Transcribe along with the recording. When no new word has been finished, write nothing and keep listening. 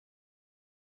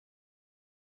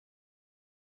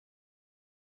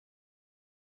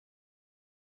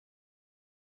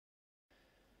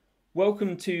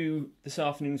Welcome to this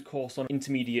afternoon's course on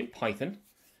Intermediate Python.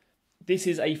 This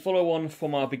is a follow-on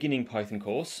from our beginning Python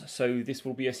course, so this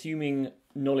will be assuming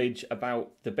knowledge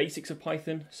about the basics of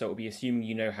Python, so it will be assuming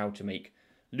you know how to make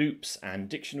loops and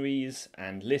dictionaries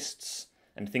and lists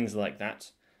and things like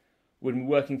that. We'll be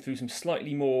working through some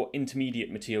slightly more intermediate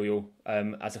material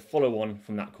as a follow-on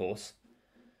from that course.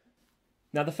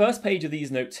 Now the first page of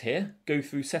these notes here go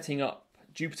through setting up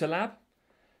Jupyter Lab.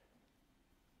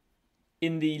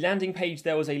 In the landing page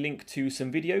there was a link to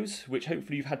some videos which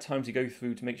hopefully you've had time to go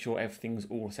through to make sure everything's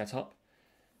all set up.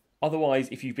 Otherwise,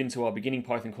 if you've been to our beginning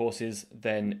Python courses,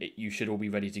 then you should all be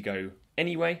ready to go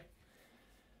anyway.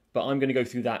 But I'm going to go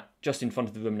through that just in front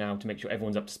of the room now to make sure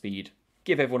everyone's up to speed,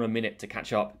 give everyone a minute to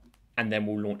catch up, and then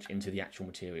we'll launch into the actual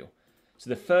material. So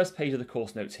the first page of the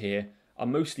course notes here are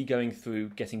mostly going through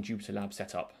getting Jupyter Lab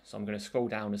set up. So I'm going to scroll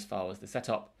down as far as the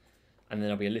setup, and then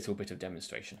there'll be a little bit of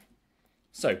demonstration.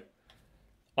 So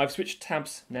I've switched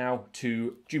tabs now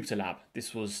to Jupyter Lab.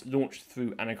 This was launched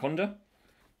through Anaconda,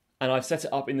 and I've set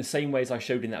it up in the same way as I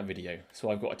showed in that video. So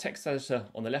I've got a text editor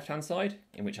on the left-hand side,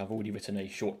 in which I've already written a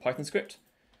short Python script.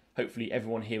 Hopefully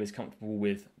everyone here is comfortable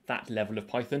with that level of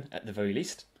Python at the very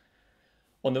least.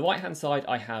 On the right-hand side,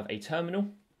 I have a terminal.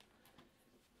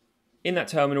 In that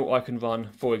terminal, I can run,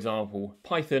 for example,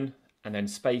 Python, and then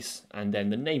space, and then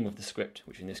the name of the script,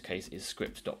 which in this case is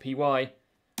script.py,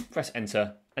 press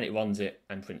enter, and it runs it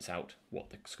and prints out what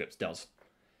the script does.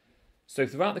 So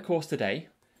throughout the course today,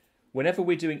 whenever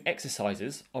we're doing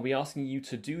exercises, I'll be asking you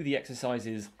to do the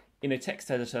exercises in a text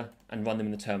editor and run them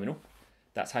in the terminal.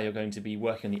 That's how you're going to be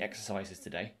working on the exercises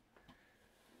today.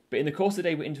 But in the course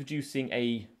today, we're introducing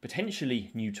a potentially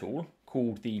new tool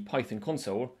called the IPython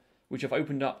Console, which I've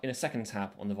opened up in a second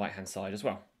tab on the right-hand side as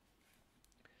well.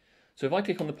 So if I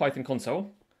click on the Python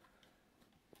Console,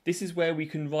 this is where we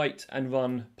can write and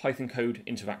run Python code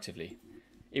interactively.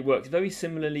 It works very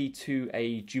similarly to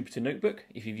a Jupyter Notebook,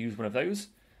 if you've used one of those,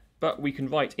 but we can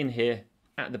write in here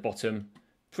at the bottom,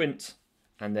 print,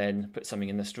 and then put something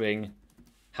in the string,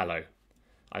 hello.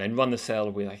 I then run the cell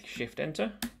with a shift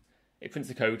enter. It prints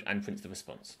the code and prints the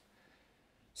response.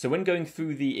 So when going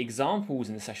through the examples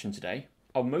in the session today,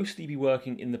 I'll mostly be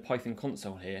working in the Python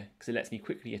console here because it lets me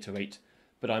quickly iterate,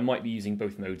 but I might be using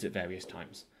both modes at various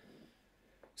times.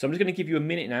 So I'm just going to give you a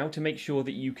minute now to make sure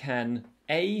that you can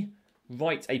A,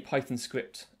 write a Python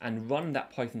script and run that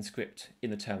Python script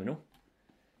in the terminal,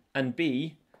 and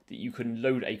B, that you can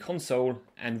load a console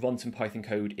and run some Python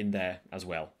code in there as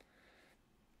well.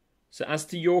 So as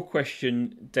to your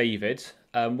question, David,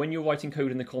 when you're writing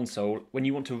code in the console, when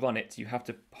you want to run it, you have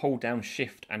to hold down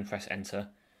Shift and press Enter.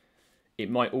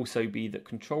 It might also be that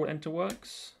Control Enter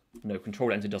works. No,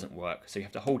 Control Enter doesn't work. So you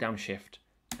have to hold down Shift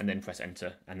and then press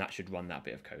Enter, and that should run that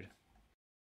bit of code.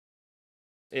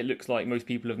 It looks like most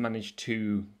people have managed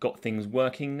to got things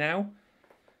working now.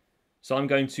 So I'm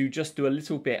going to just do a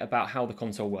little bit about how the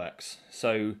console works.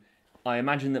 So I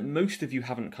imagine that most of you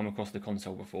haven't come across the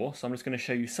console before, so I'm just going to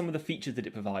show you some of the features that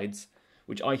it provides,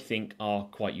 which I think are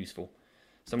quite useful.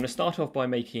 So I'm going to start off by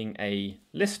making a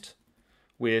list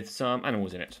with some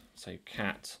animals in it. So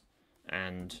cat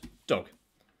and dog.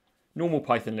 Normal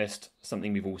Python list,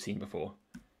 something we've all seen before.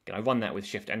 I run that with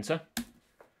Shift Enter.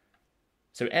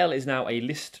 So L is now a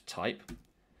list type.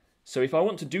 So if I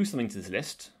want to do something to this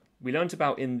list, we learnt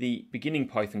about in the beginning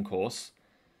Python course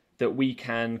that we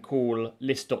can call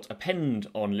list.append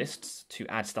on lists to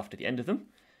add stuff to the end of them.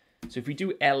 So if we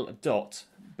do L dot,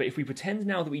 but if we pretend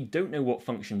now that we don't know what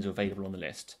functions are available on the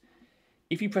list,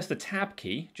 if you press the tab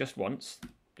key just once,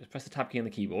 just press the tab key on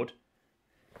the keyboard,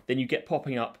 then you get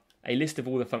popping up a list of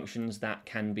all the functions that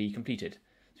can be completed.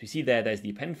 So you see there's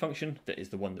the append function, that is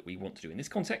the one that we want to do in this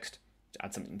context, to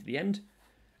add something to the end,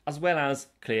 as well as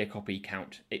clear, copy,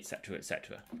 count, etc,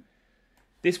 etc.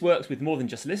 This works with more than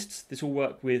just lists. This will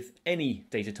work with any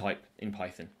data type in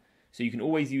Python. So you can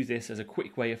always use this as a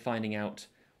quick way of finding out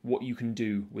what you can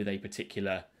do with a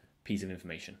particular piece of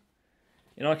information.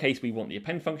 In our case, we want the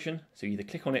append function, so either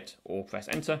click on it or press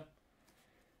enter.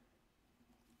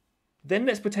 Then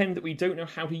let's pretend that we don't know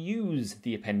how to use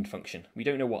the append function. We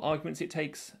don't know what arguments it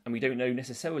takes, and we don't know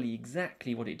necessarily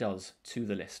exactly what it does to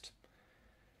the list.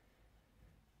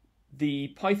 The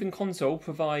Python console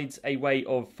provides a way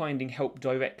of finding help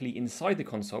directly inside the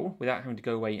console without having to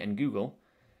go away and Google.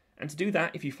 And to do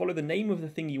that, if you follow the name of the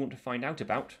thing you want to find out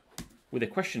about with a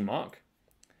question mark,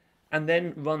 and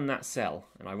then run that cell,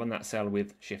 and I run that cell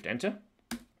with Shift Enter,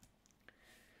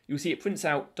 you'll see it prints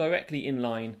out directly in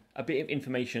line a bit of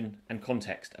information and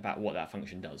context about what that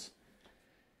function does.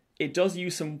 It does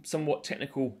use some somewhat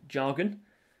technical jargon,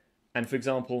 and for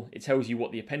example, it tells you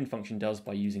what the append function does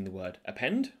by using the word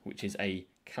append, which is a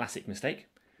classic mistake.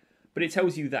 but it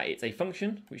tells you that it's a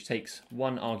function which takes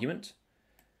one argument.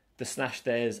 The slash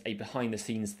there's a behind the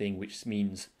scenes thing, which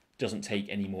means doesn't take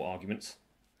any more arguments.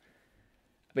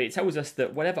 But it tells us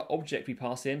that whatever object we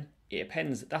pass in, it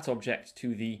appends that object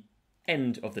to the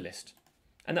end of the list.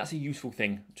 And that's a useful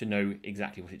thing to know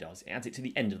exactly what it does. It adds it to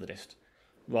the end of the list,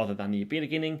 rather than the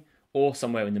beginning or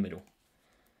somewhere in the middle.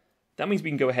 That means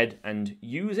we can go ahead and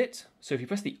use it. So if you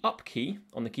press the up key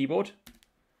on the keyboard,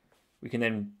 we can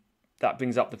then, that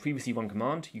brings up the previously run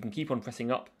command. You can keep on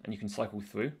pressing up and you can cycle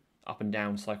through. Up and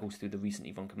down cycles through the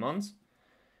recently run commands.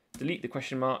 Delete the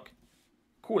question mark,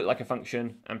 call it like a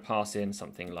function, and pass in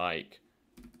something like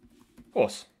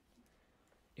horse.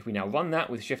 If we now run that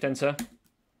with Shift Enter,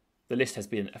 the list has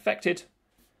been affected,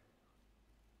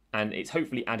 and it's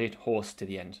hopefully added horse to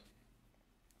the end.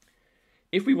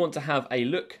 If we want to have a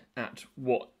look at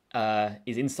what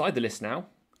is inside the list now,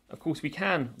 of course we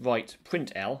can write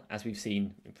print L as we've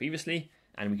seen previously,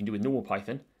 and we can do with normal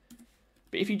Python.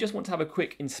 But if you just want to have a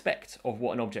quick inspect of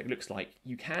what an object looks like,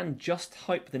 you can just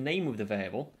type the name of the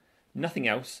variable, nothing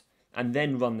else, and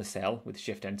then run the cell with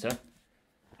Shift Enter,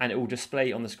 and it will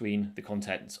display on the screen the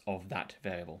contents of that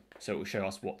variable. So it will show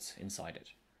us what's inside it.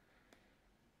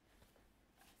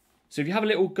 So if you have a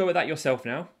little go at that yourself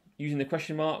now, using the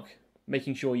question mark,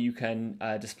 making sure you can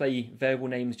display variable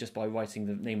names just by writing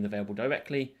the name of the variable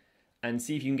directly, and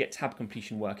see if you can get tab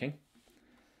completion working.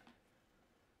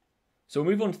 So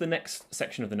we'll move on to the next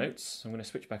section of the notes. I'm going to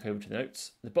switch back over to the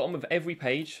notes. At the bottom of every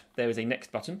page, there is a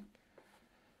next button.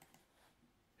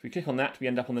 If we click on that, we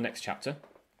end up on the next chapter.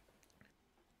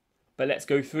 But let's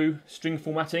go through string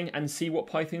formatting and see what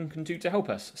Python can do to help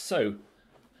us. So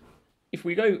if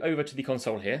we go over to the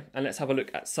console here, and let's have a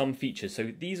look at some features.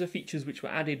 So these are features which were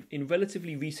added in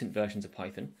relatively recent versions of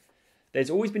Python. There's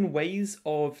always been ways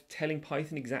of telling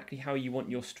Python exactly how you want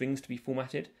your strings to be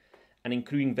formatted, and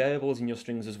including variables in your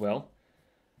strings as well.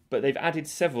 But they've added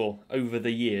several over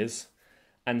the years,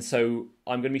 and so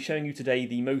I'm going to be showing you today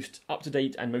the most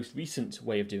up-to-date and most recent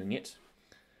way of doing it.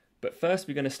 But first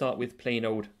we're going to start with plain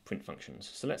old print functions.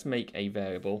 So let's make a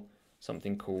variable,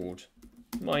 something called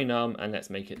mynum, and let's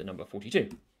make it the number 42.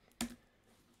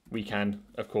 We can,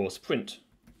 of course, print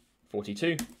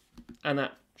 42, and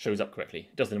that shows up correctly.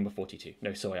 It does the number 42.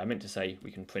 No, sorry, I meant to say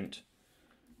we can print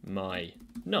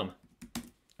mynum.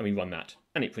 And we run that,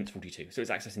 and it prints 42. So it's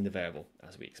accessing the variable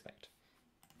as we expect.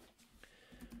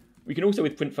 We can also,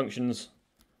 with print functions,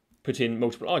 put in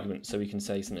multiple arguments. So we can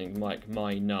say something like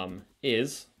mynum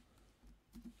is,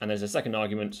 and there's a second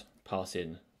argument, pass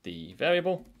in the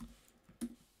variable.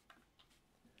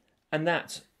 And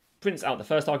that prints out the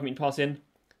first argument you pass in,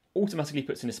 automatically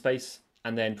puts in a space,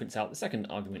 and then prints out the second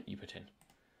argument you put in.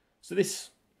 So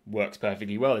this works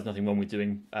perfectly well. There's nothing wrong with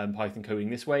doing Python coding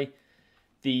this way.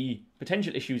 The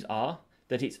potential issues are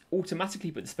that it's automatically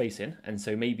put the space in, and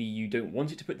so maybe you don't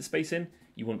want it to put the space in,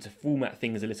 you want to format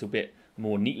things a little bit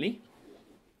more neatly.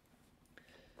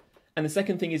 And the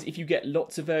second thing is, if you get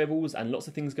lots of variables and lots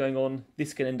of things going on,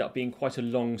 this can end up being quite a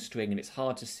long string, and it's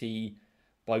hard to see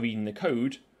by reading the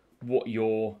code what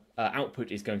your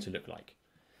output is going to look like.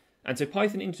 And so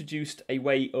Python introduced a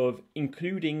way of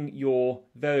including your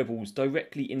variables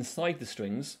directly inside the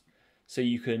strings, so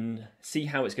you can see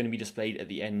how it's going to be displayed at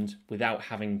the end without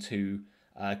having to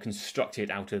construct it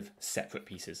out of separate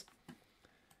pieces.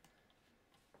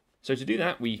 So to do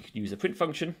that, we use a print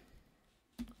function,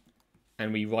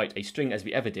 and we write a string as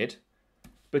we ever did.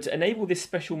 But to enable this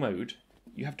special mode,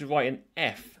 you have to write an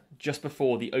F just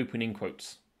before the opening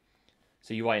quotes.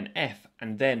 So you write an F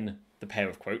and then the pair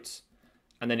of quotes,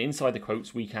 and then inside the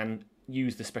quotes we can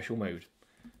use the special mode.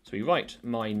 So we write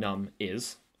mynum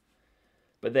is,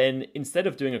 but then instead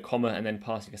of doing a comma and then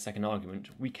passing a second argument,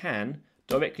 we can,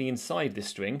 directly inside this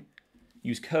string,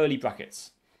 use curly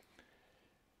brackets.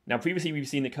 Now previously we've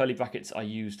seen that curly brackets are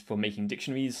used for making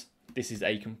dictionaries. This is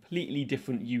a completely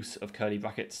different use of curly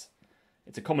brackets.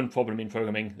 It's a common problem in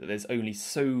programming that there's only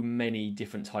so many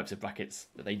different types of brackets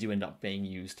that they do end up being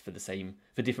used for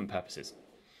different purposes.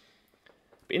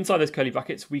 But inside those curly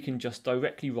brackets, we can just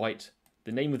directly write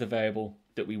the name of the variable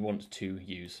that we want to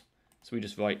use. So we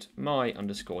just write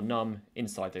my_num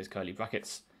inside those curly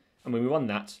brackets, and when we run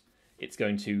that, it's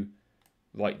going to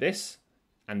write this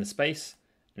and the space,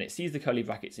 and it sees the curly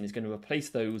brackets and it's going to replace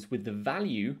those with the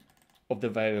value of the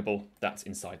variable that's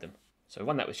inside them. So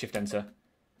run that with Shift Enter,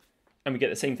 and we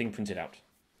get the same thing printed out.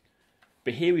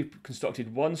 But here we've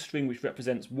constructed one string which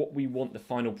represents what we want the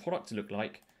final product to look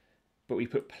like, but we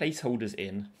put placeholders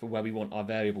in for where we want our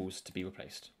variables to be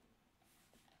replaced.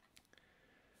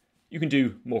 You can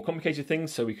do more complicated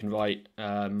things, so we can write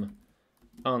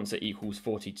answer equals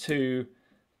 42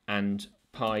 and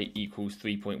pi equals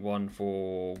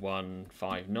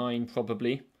 3.14159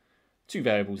 probably. Two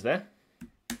variables there.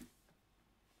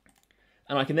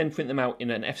 And I can then print them out in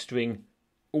an f string,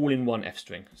 all in one f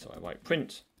string. So I write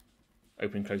print,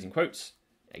 open and closing quotes,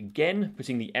 again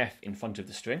putting the f in front of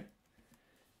the string.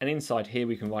 And inside here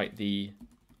we can write the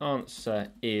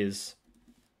answer is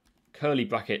curly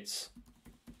brackets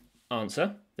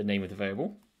answer, the name of the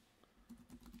variable.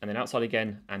 And then outside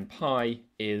again, and pi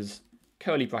is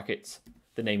curly brackets,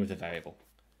 the name of the variable.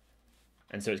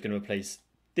 And so it's going to replace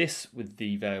this with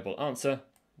the variable answer,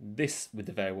 this with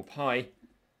the variable pi,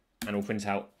 and we'll print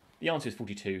out the answer is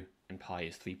 42 and pi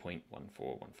is 3.14159.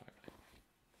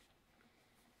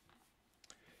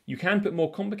 You can put more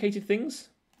complicated things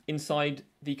inside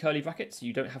the curly brackets.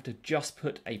 You don't have to just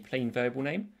put a plain variable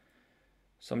name.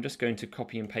 So I'm just going to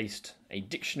copy and paste a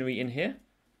dictionary in here.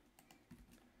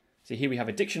 So here we have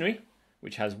a dictionary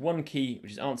which has one key,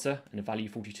 which is answer, and a value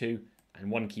 42,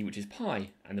 and one key, which is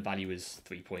pi, and the value is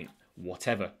 3 point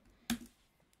whatever.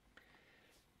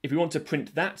 If we want to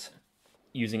print that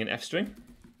using an f string,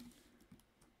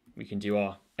 we can do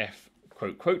our f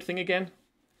quote quote thing again,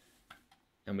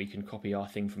 and we can copy our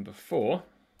thing from before.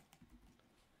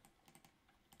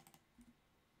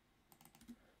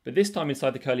 But this time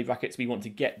inside the curly brackets, we want to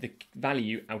get the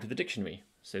value out of the dictionary.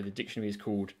 So the dictionary is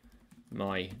called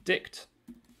myDict.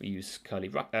 We use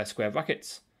square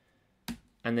brackets,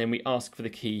 and then we ask for the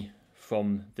key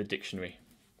from the dictionary.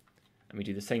 And we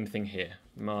do the same thing here.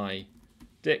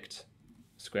 myDict,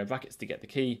 square brackets to get the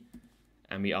key,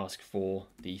 and we ask for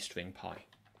the string pi.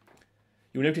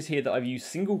 You'll notice here that I've used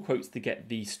single quotes to get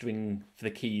the string for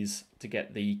the keys, to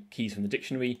get the keys from the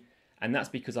dictionary, and that's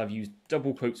because I've used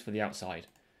double quotes for the outside.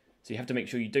 So you have to make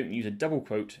sure you don't use a double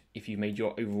quote if you've made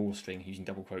your overall string using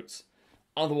double quotes.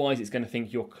 Otherwise, it's going to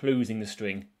think you're closing the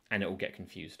string and it will get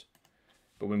confused.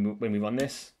 But when we run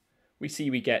this, we see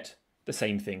we get the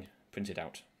same thing printed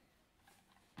out.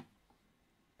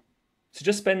 So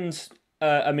just spend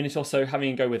a minute or so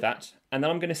having a go with that, and then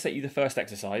I'm going to set you the first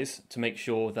exercise to make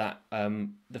sure that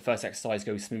the first exercise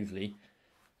goes smoothly.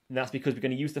 And that's because we're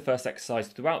going to use the first exercise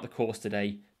throughout the course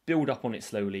today, build up on it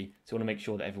slowly, so we want to make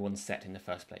sure that everyone's set in the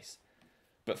first place.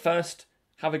 But first,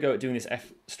 have a go at doing this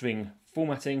f string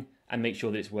formatting and make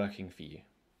sure that it's working for you.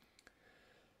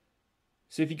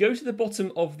 So if you go to the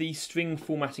bottom of the string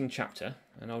formatting chapter,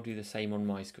 and I'll do the same on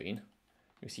my screen,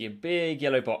 you'll see a big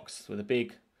yellow box with a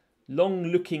big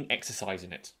long-looking exercise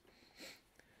in it.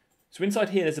 So inside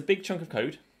here there's a big chunk of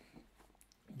code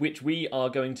which we are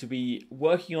going to be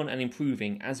working on and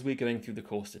improving as we're going through the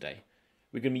course today.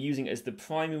 We're going to be using it as the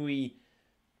primary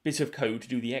bit of code to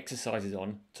do the exercises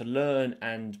on, to learn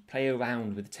and play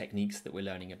around with the techniques that we're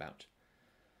learning about.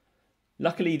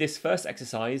 Luckily, this first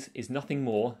exercise is nothing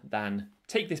more than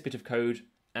take this bit of code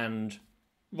and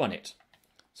run it.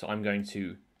 So I'm going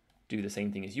to do the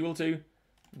same thing as you will do.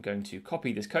 I'm going to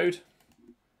copy this code.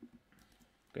 I'm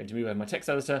going to move over my text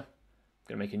editor. I'm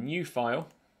going to make a new file,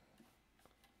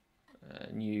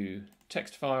 a new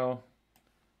text file,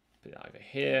 put it over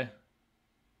here,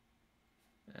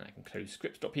 and I can close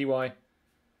scripts.py. I'm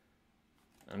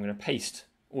going to paste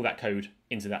all that code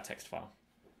into that text file.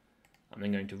 I'm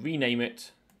then going to rename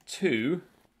it to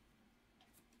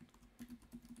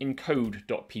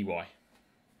encode.py.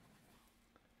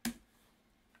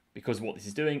 Because what this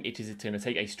is doing, it is going to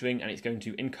take a string and it's going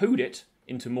to encode it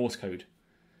into Morse code.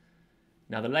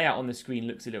 Now the layout on the screen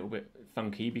looks a little bit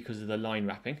funky because of the line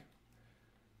wrapping.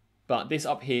 But this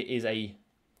up here is a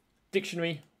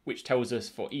dictionary which tells us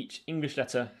for each English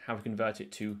letter how to convert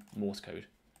it to Morse code.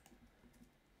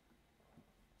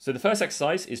 So the first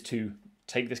exercise is to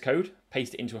take this code,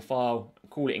 paste it into a file,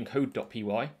 call it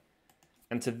encode.py,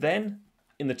 and to then,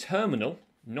 in the terminal,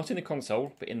 not in the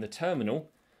console, but in the terminal,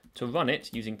 to run it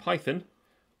using Python,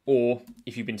 or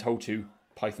if you've been told to,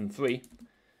 Python 3,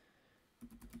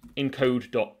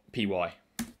 encode.py.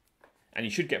 And you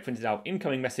should get printed out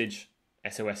incoming message,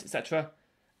 SOS, etc.,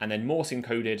 and then Morse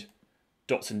encoded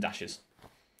dots and dashes.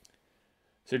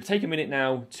 So to take a minute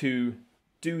now to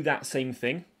do that same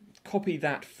thing, copy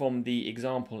that from the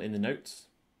example in the notes,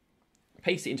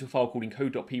 paste it into a file called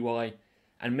encode.py,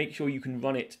 and make sure you can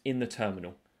run it in the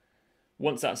terminal.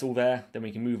 Once that's all there, then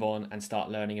we can move on and start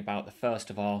learning about the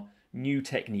first of our new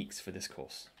techniques for this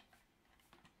course.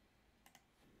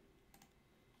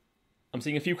 I'm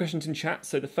seeing a few questions in chat.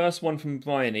 So the first one from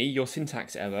Bryony, your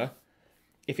syntax error.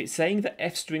 If it's saying that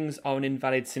f strings are an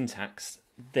invalid syntax,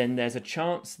 then there's a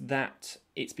chance that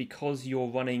it's because you're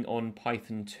running on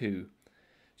Python 2.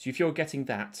 So if you're getting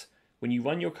that, when you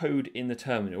run your code in the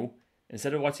terminal,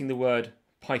 instead of writing the word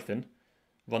Python,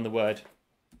 run the word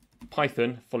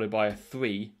Python followed by a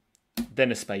 3,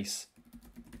 then a space,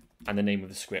 and the name of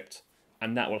the script,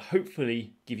 and that will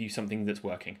hopefully give you something that's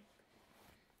working.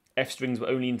 F-strings were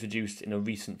only introduced in a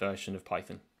recent version of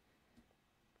Python.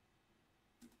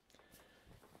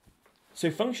 So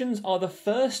functions are the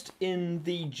first in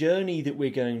the journey that we're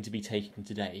going to be taking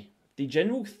today. The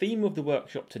general theme of the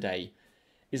workshop today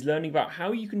is learning about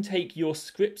how you can take your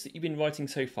scripts that you've been writing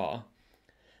so far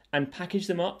and package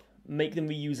them up, make them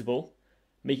reusable,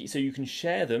 make it so you can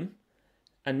share them,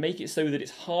 and make it so that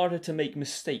it's harder to make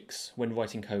mistakes when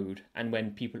writing code and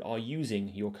when people are using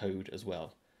your code as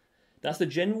well. That's the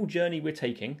general journey we're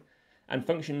taking, and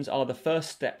functions are the first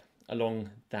step along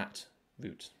that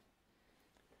route.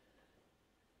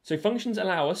 So functions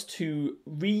allow us to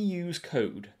reuse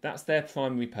code. That's their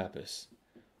primary purpose.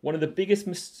 One of the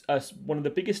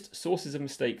biggest sources of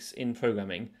mistakes in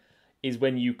programming is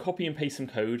when you copy and paste some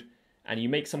code and you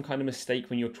make some kind of mistake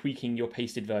when you're tweaking your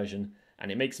pasted version,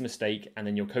 and it makes a mistake and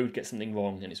then your code gets something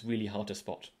wrong and it's really hard to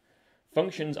spot.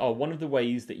 Functions are one of the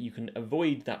ways that you can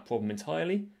avoid that problem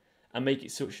entirely and make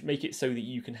it so that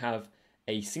you can have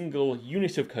a single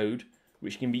unit of code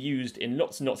which can be used in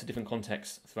lots and lots of different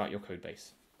contexts throughout your code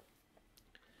base.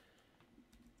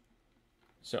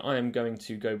 So I am going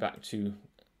to go back to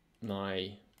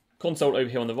my console over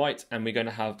here on the right, and we're going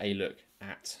to have a look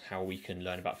at how we can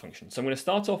learn about functions. So I'm going to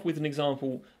start off with an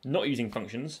example not using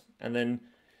functions, and then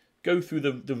go through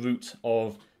the route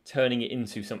of turning it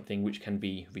into something which can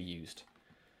be reused.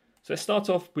 So let's start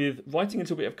off with writing a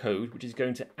little bit of code which is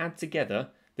going to add together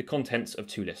the contents of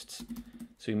two lists.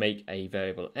 So we make a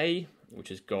variable A, which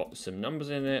has got some numbers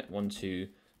in it, 1, 2,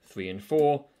 3, and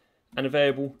 4, and a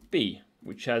variable B,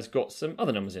 which has got some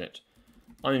other numbers in it,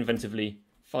 uninventively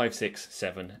 5, 6,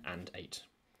 7, and 8.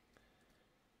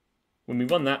 When we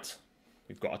run that,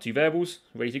 we've got our two variables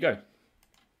ready to go.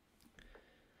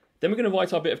 Then we're going to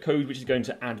write our bit of code which is going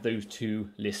to add those two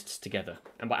lists together.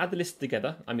 And by add the lists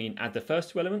together, I mean add the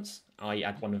first two elements, i.e.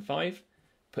 add 1 and 5,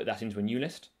 put that into a new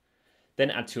list.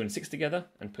 Then add 2 and 6 together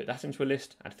and put that into a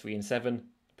list, add 3 and 7,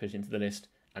 put it into the list,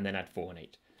 and then add 4 and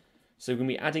 8. So we're going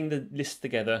to be adding the lists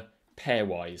together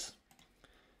pairwise.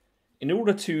 In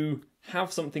order to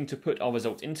have something to put our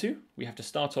result into, we have to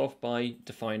start off by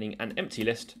defining an empty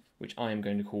list, which I am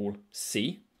going to call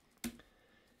C.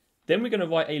 Then we're going to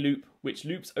write a loop which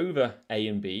loops over A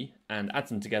and B and adds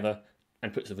them together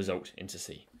and puts the result into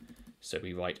C. So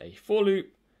we write a for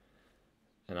loop,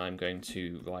 and I'm going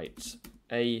to write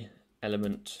A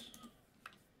element,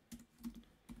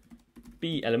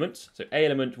 B element. So A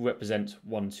element will represent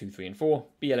 1, 2, 3, and 4.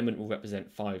 B element will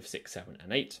represent 5, 6, 7,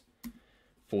 and 8.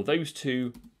 For those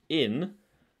two in, and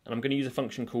I'm going to use a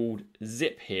function called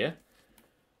zip here,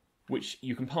 which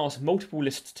you can pass multiple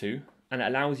lists to, and it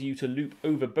allows you to loop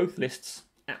over both lists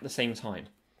at the same time.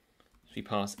 So we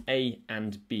pass A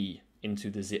and B into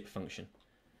the zip function.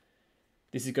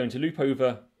 This is going to loop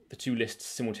over the two lists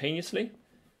simultaneously.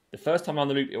 The first time around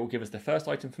the loop, it will give us the first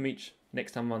item from each.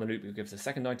 Next time around the loop, it will give us the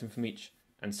second item from each,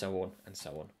 and so on and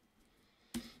so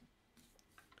on.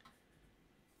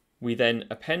 We then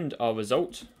append our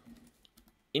result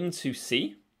into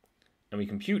C, and we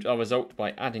compute our result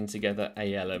by adding together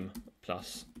ALM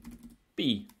plus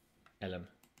BLM,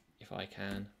 if I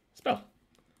can spell.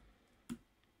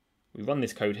 We run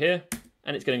this code here,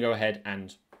 and it's going to go ahead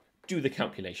and do the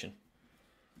calculation.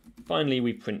 Finally,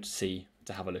 we print C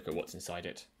to have a look at what's inside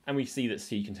it, and we see that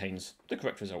C contains the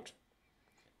correct result.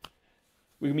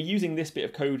 We're going to be using this bit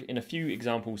of code in a few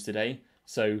examples today,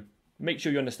 so make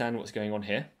sure you understand what's going on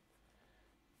here.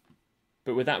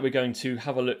 But with that, we're going to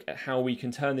have a look at how we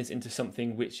can turn this into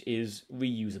something which is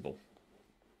reusable.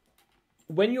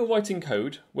 When you're writing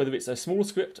code, whether it's a small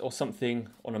script or something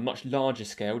on a much larger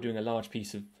scale, doing a large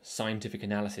piece of scientific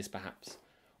analysis perhaps,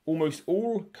 almost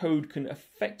all code can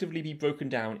effectively be broken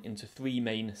down into three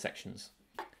main sections.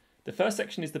 The first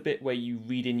section is the bit where you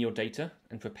read in your data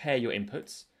and prepare your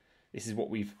inputs. This is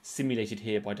what we've simulated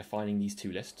here by defining these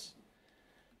two lists.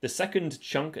 The second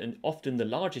chunk, and often the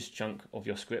largest chunk of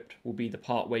your script, will be the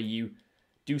part where you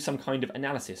do some kind of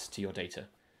analysis to your data.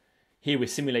 Here we're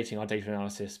simulating our data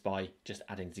analysis by just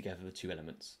adding together the two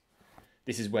elements.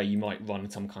 This is where you might run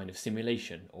some kind of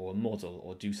simulation or a model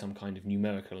or do some kind of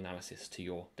numerical analysis to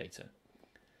your data.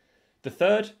 The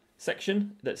third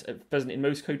section that's present in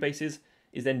most code bases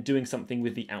is then doing something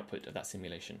with the output of that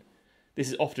simulation. This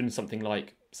is often something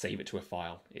like save it to a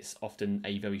file. It's often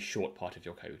a very short part of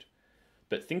your code.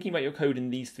 But thinking about your code in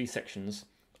these three sections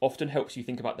often helps you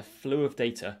think about the flow of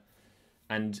data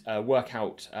and work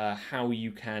out how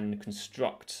you can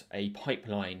construct a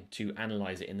pipeline to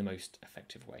analyze it in the most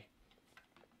effective way.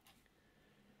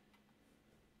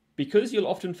 Because you'll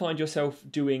often find yourself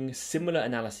doing similar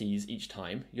analyses each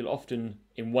time, you'll often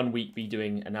in one week be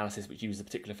doing analysis which uses a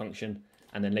particular function,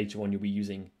 and then later on you'll be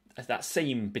using that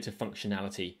same bit of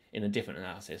functionality in a different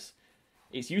analysis.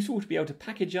 It's useful to be able to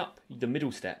package up the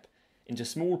middle step into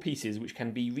small pieces which can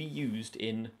be reused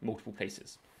in multiple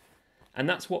places. And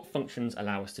that's what functions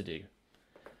allow us to do.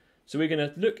 So we're going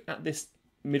to look at this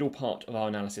middle part of our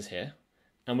analysis here,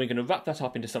 and we're going to wrap that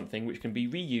up into something which can be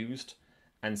reused.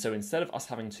 And so instead of us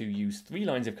having to use 3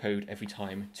 lines of code every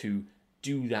time to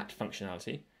do that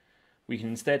functionality, we can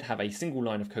instead have a single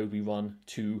line of code we run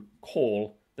to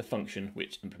call the function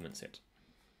which implements it.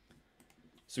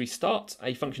 So we start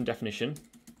a function definition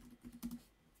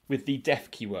with the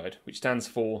def keyword, which stands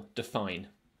for define,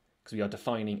 because we are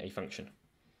defining a function.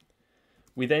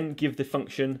 We then give the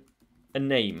function a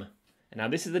name. And now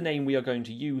this is the name we are going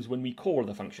to use when we call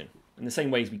the function. In the same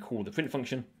way as we call the print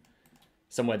function,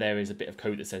 somewhere there is a bit of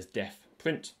code that says def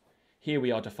print. Here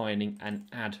we are defining an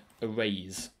add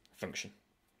arrays function.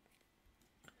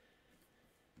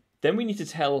 Then we need to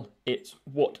tell it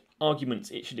what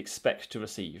arguments it should expect to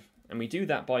receive. And we do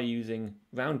that by using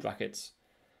round brackets.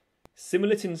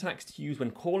 Similar syntax to use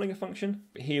when calling a function,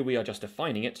 but here we are just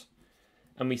defining it.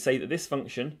 And we say that this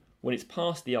function, when it's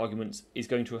passed the arguments, is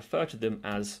going to refer to them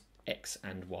as x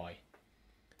and y.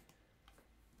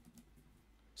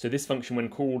 So this function, when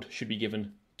called, should be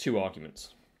given 2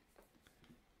 arguments.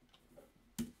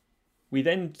 We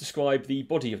then describe the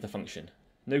body of the function.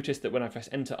 Notice that when I press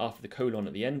enter after the colon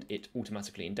at the end, it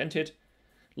automatically indented.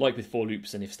 Like with for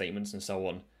loops and if statements and so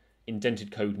on,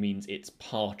 indented code means it's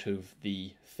part of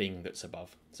the thing that's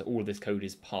above. So all of this code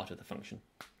is part of the function.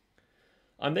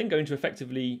 I'm then going to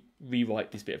effectively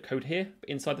rewrite this bit of code here, but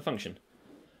inside the function.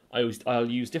 I'll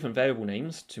use different variable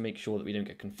names to make sure that we don't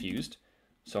get confused.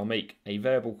 So I'll make a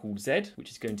variable called z,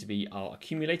 which is going to be our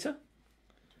accumulator.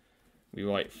 We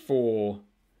write for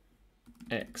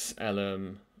x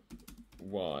elem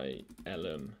y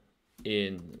elem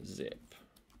in zip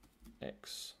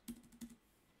x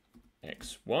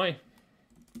y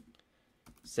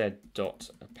z dot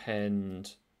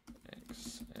append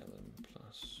x elem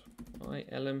plus y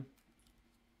elem.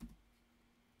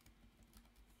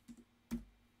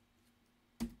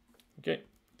 Okay.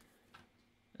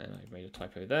 And I made a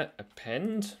typo there,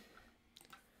 append.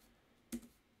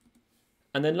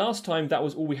 And then last time that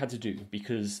was all we had to do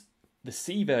because the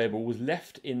C variable was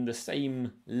left in the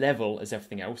same level as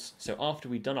everything else. So after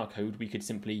we'd done our code, we could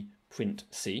simply print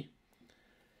C.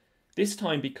 This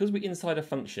time, because we're inside a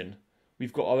function,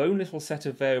 we've got our own little set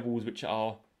of variables which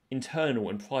are internal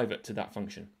and private to that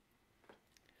function.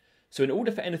 So in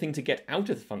order for anything to get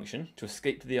out of the function, to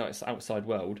escape to the outside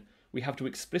world, we have to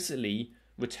explicitly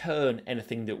return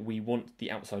anything that we want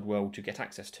the outside world to get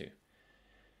access to.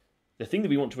 The thing that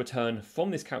we want to return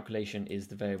from this calculation is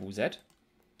the variable z.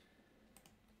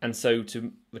 And so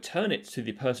to return it to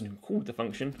the person who called the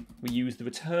function, we use the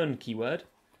return keyword,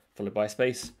 followed by a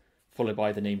space, followed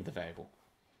by the name of the variable.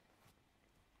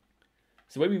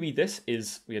 So the way we read this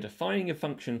is we are defining a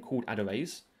function called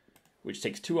addArrays, which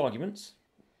takes 2 arguments.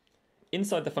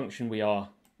 Inside the function we are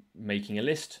making a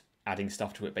list, adding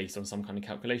stuff to it based on some kind of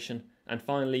calculation, and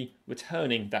finally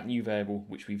returning that new variable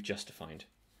which we've just defined.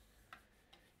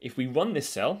 If we run this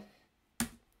cell,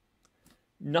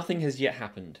 nothing has yet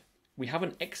happened. We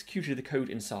haven't executed the code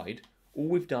inside. All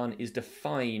we've done is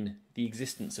define the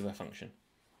existence of a function.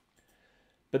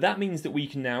 But that means that we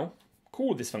can now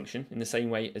call this function in the same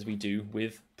way as we do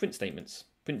with print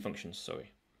functions,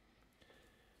 sorry.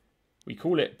 We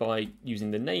call it by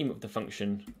using the name of the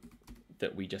function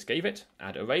that we just gave it,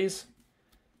 addArrays,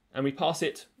 and we pass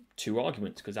it 2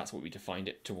 arguments because that's what we defined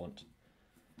it to want.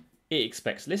 It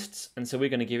expects lists, and so we're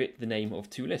going to give it the name of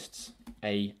 2 lists,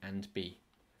 A and B.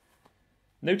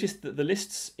 Notice that the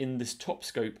lists in this top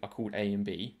scope are called A and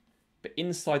B, but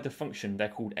inside the function they're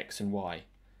called X and Y.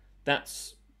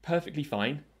 That's perfectly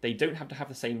fine. They don't have to have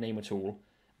the same name at all,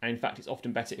 and in fact it's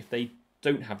often better if they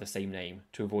don't have the same name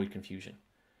to avoid confusion.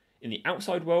 In the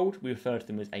outside world we refer to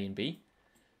them as A and B.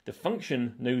 The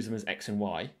function knows them as X and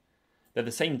Y. They're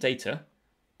the same data,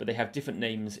 but they have different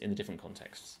names in the different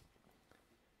contexts.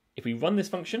 If we run this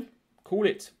function, call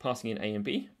it passing in A and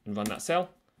B, and run that cell,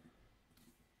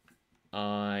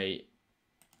 I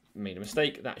made a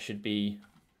mistake. That should be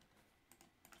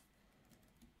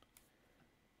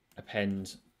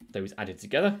append those added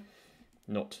together,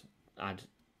 not add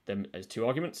them as 2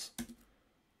 arguments.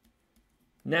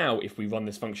 Now, if we run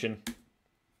this function,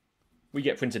 we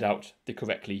get printed out the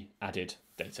correctly added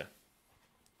data.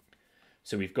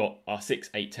 So we've got our 6,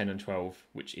 8, 10, and 12,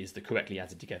 which is the correctly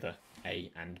added together A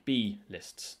and B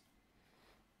lists.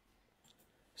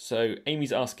 So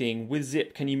Amy's asking, with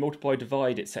zip, can you multiply,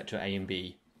 divide, etc. A and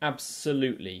B?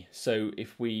 Absolutely. So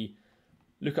if we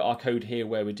look at our code here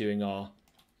where we're doing our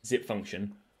zip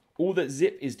function, all that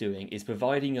zip is doing is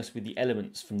providing us with the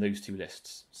elements from those two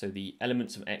lists. So the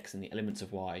elements of x and the elements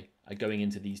of y are going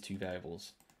into these two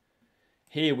variables.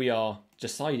 Here we are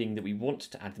deciding that we want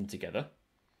to add them together,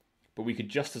 but we could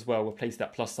just as well replace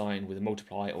that plus sign with a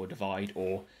multiply or a divide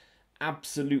or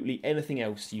absolutely anything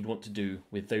else you'd want to do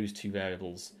with those two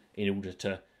variables in order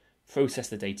to process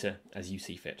the data as you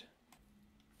see fit.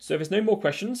 So if there's no more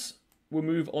questions, we'll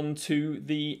move on to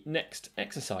the next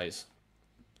exercise.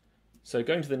 So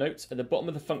going to the notes at the bottom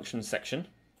of the functions section,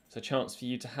 it's a chance for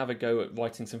you to have a go at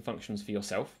writing some functions for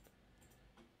yourself.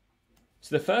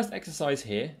 So the first exercise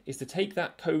here is to take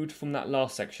that code from that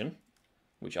last section,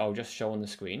 which I'll just show on the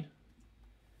screen,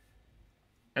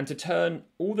 and to turn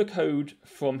all the code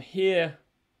from here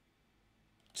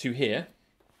to here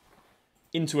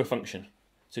into a function.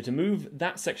 So to move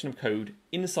that section of code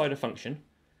inside a function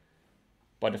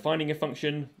by defining a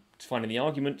function, defining the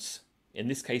arguments. In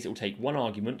this case, it will take one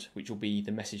argument, which will be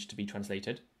the message to be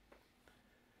translated,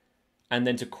 and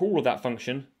then to call that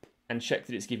function and check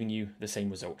that it's giving you the same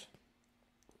result.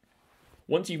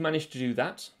 Once you've managed to do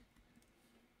that,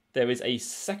 there is a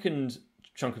second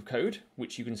chunk of code,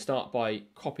 which you can start by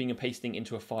copying and pasting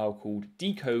into a file called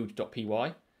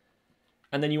decode.py.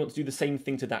 And then you want to do the same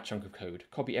thing to that chunk of code.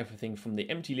 Copy everything from the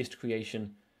empty list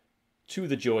creation to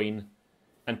the join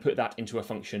and put that into a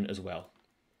function as well.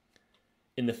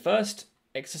 In the first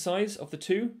exercise of the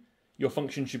two, your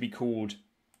function should be called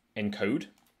encode.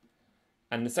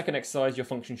 And the second exercise, your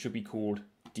function should be called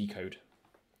decode.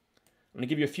 I'm going to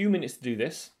give you a few minutes to do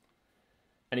this.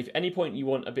 And if at any point you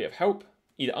want a bit of help,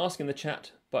 either ask in the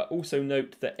chat, but also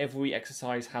note that every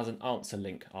exercise has an answer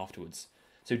link afterwards.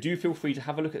 So do feel free to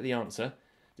have a look at the answer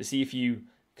to see if you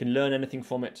can learn anything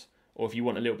from it or if you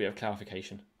want a little bit of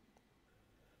clarification.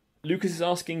 Lucas is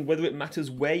asking whether it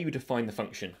matters where you define the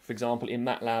function. For example, in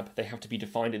MATLAB, they have to be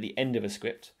defined at the end of a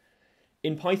script.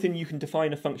 In Python, you can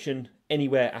define a function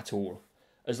anywhere at all.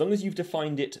 As long as you've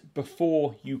defined it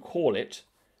before you call it,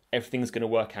 everything's going to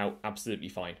work out absolutely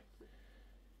fine.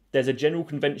 There's a general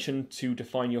convention to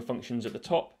define your functions at the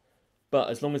top, but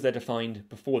as long as they're defined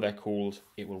before they're called,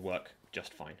 it will work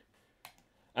just fine.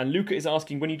 And Luca is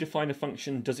asking, when you define a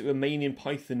function, does it remain in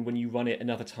Python when you run it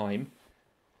another time?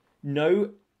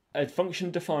 No, a function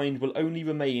defined will only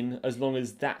remain as long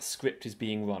as that script is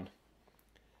being run.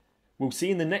 We'll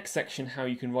see in the next section how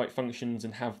you can write functions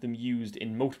and have them used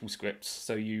in multiple scripts,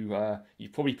 so you're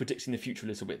probably predicting the future a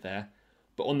little bit there.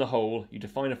 But on the whole, you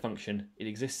define a function, it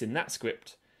exists in that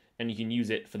script, and you can use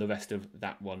it for the rest of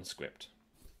that one script.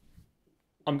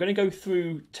 I'm going to go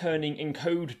through turning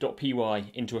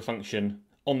encode.py into a function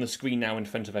on the screen now in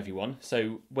front of everyone.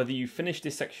 So whether you finish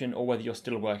this section or whether you're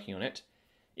still working on it,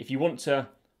 if you want to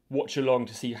watch along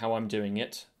to see how I'm doing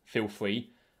it, feel free.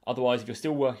 Otherwise, if you're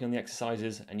still working on the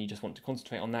exercises and you just want to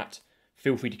concentrate on that,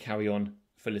 feel free to carry on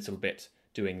for a little bit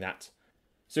doing that.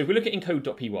 So if we look at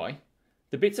encode.py,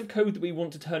 the bits of code that we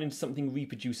want to turn into something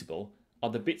reproducible are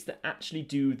the bits that actually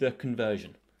do the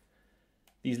conversion.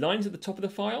 These lines at the top of the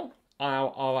file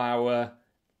are our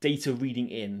data reading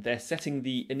in. They're setting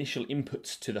the initial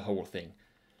inputs to the whole thing.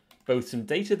 Both some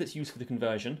data that's used for the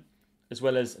conversion, as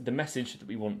well as the message that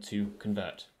we want to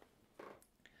convert.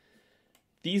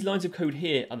 These lines of code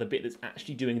here are the bit that's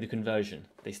actually doing the conversion.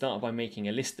 They start by making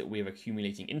a list that we're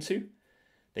accumulating into.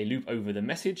 They loop over the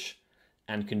message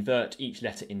and convert each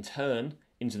letter in turn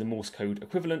into the Morse code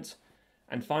equivalent.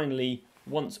 And finally,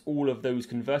 once all of those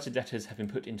converted letters have been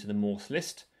put into the Morse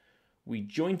list, we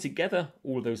join together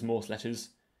all of those Morse letters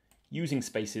using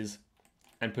spaces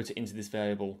and put it into this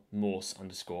variable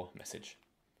Morse_message.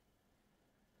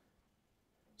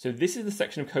 So this is the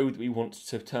section of code that we want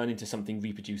to turn into something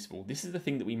reproducible. This is the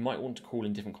thing that we might want to call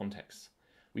in different contexts.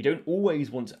 We don't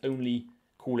always want to only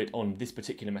call it on this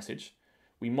particular message.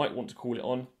 We might want to call it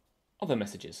on other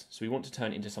messages. So we want to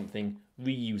turn it into something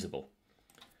reusable.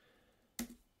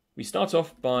 We start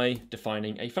off by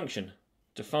defining a function.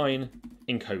 Define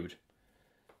encode.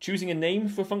 Choosing a name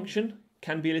for a function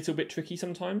can be a little bit tricky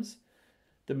sometimes.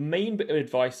 The main bit of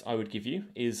advice I would give you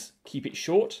is keep it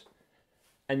short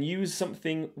and use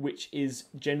something which is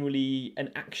generally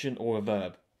an action or a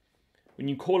verb. When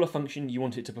you call a function, you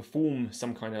want it to perform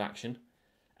some kind of action,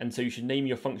 and so you should name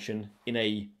your function in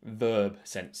a verb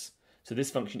sense. So this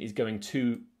function is going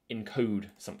to encode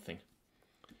something.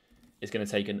 It's going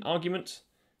to take an argument.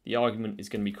 The argument is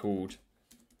going to be called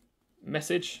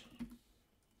message,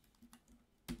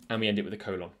 and we end it with a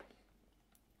colon.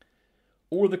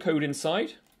 All of the code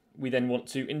inside, we then want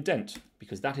to indent,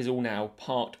 because that is all now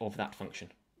part of that function.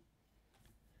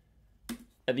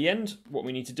 At the end, what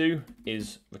we need to do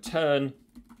is return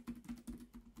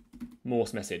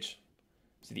Morse message.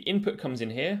 So the input comes in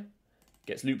here,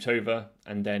 gets looped over,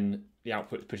 and then the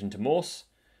output is put into Morse.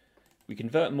 We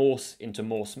convert Morse into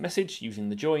Morse message using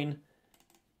the join,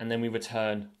 and then we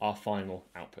return our final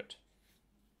output.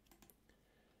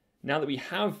 Now that we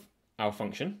have our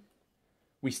function,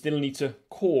 we still need to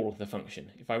call the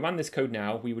function. If I ran this code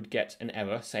now, we would get an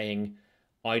error saying,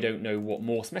 I don't know what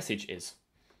Morse message is.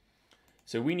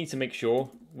 So we need to make sure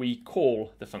we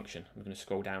call the function. I'm going to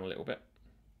scroll down a little bit.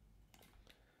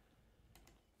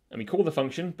 And we call the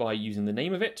function by using the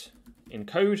name of it in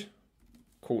code,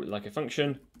 call it like a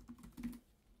function,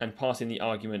 and pass in the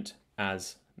argument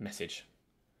as message.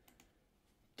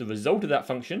 The result of that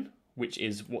function, which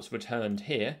is what's returned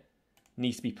here,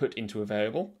 needs to be put into a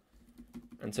variable.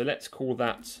 And so let's call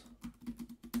that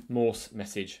Morse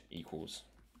message equals.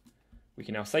 We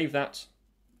can now save that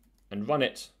and run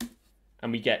it,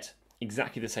 and we get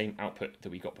exactly the same output that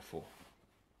we got before.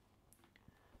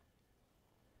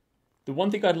 The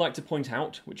one thing I'd like to point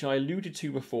out, which I alluded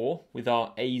to before with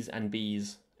our A's and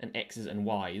B's and X's and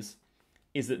Y's,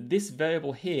 is that this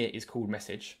variable here is called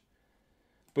message,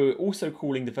 but we're also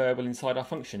calling the variable inside our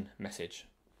function message.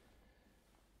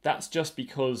 That's just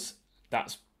because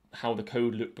that's how the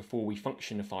code looked before we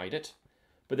functionified it,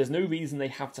 but there's no reason they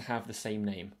have to have the same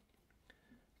name.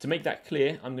 To make that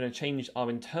clear, I'm going to change our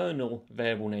internal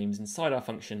variable names inside our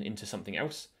function into something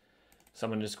else. So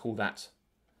I'm going to just call that,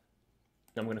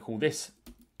 I'm going to call this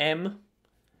M,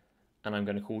 and I'm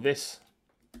going to call this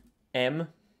M.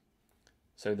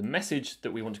 So the message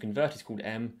that we want to convert is called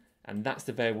M, and that's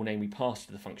the variable name we pass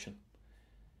to the function.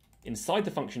 Inside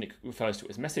the function, it refers to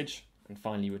it as message, and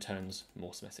finally returns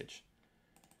Morse message.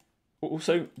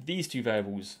 Also, these two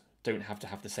variables don't have to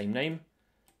have the same name.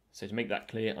 So to make that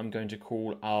clear, I'm going to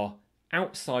call our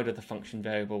outside of the function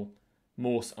variable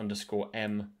Morse underscore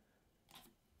M,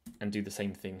 and do the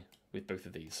same thing with both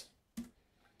of these.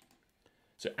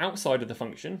 So outside of the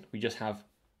function, we just have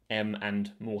M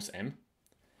and Morse M.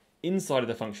 Inside of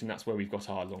the function, that's where we've got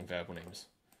our long variable names.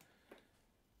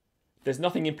 There's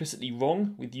nothing implicitly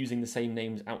wrong with using the same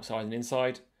names outside and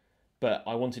inside, but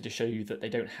I wanted to show you that they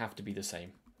don't have to be the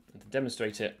same. And to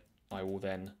demonstrate it, I will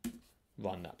then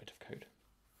run that bit of code.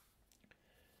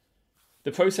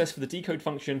 The process for the decode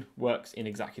function works in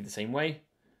exactly the same way.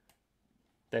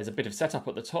 There's a bit of setup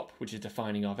at the top, which is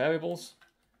defining our variables.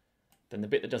 Then the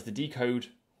bit that does the decode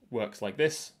works like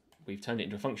this. We've turned it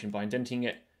into a function by indenting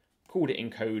it, called it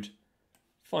in code,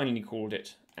 finally called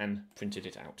it, and printed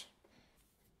it out.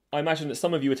 I imagine that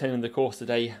some of you attending the course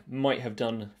today might have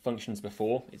done functions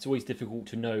before. It's always difficult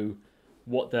to know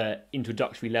what the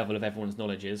introductory level of everyone's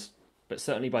knowledge is, but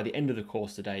certainly by the end of the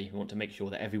course today, we want to make sure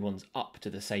that everyone's up to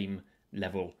the same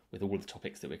level with all the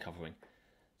topics that we're covering.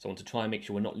 So I want to try and make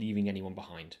sure we're not leaving anyone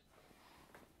behind.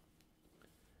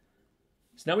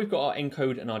 So now we've got our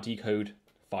encode and our decode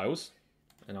files,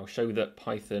 and I'll show that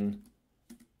Python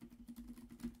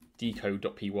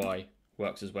decode.py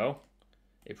works as well.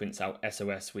 It prints out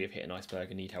SOS, we have hit an iceberg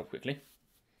and need help quickly.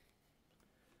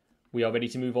 We are ready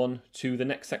to move on to the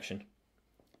next section.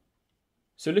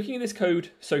 So looking at this code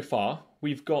so far,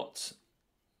 we've got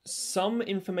some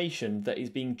information that is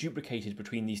being duplicated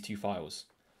between these two files.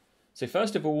 So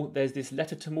first of all, there's this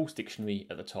letter to Morse dictionary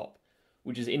at the top,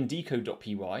 which is in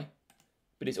decode.py,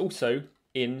 but it's also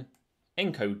in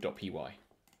encode.py.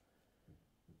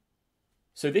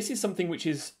 So this is something which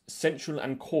is central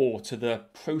and core to the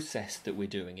process that we're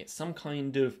doing. It's some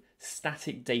kind of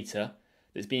static data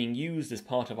that's being used as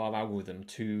part of our algorithm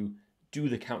to do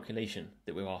the calculation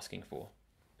that we're asking for.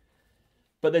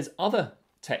 But there's other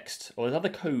text or there's other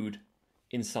code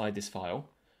inside this file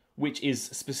which is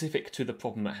specific to the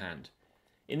problem at hand.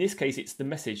 In this case, it's the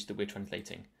message that we're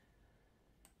translating.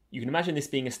 You can imagine this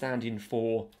being a stand-in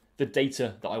for the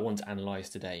data that I want to analyze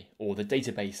today, or the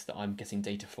database that I'm getting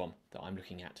data from that I'm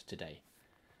looking at today.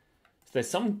 So there's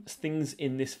some things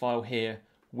in this file here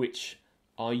which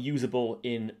are usable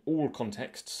in all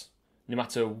contexts, no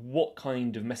matter what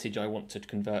kind of message I want to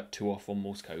convert to or from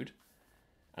Morse code.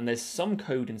 And there's some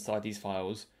code inside these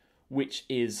files which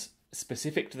is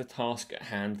specific to the task at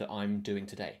hand that I'm doing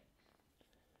today.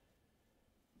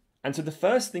 And so the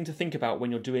first thing to think about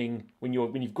when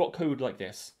you've got code like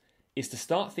this is to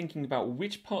start thinking about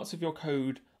which parts of your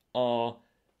code are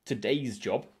today's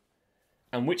job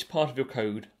and which part of your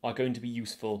code are going to be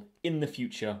useful in the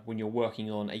future when you're working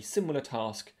on a similar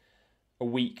task a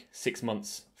week, 6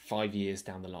 months, 5 years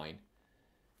down the line.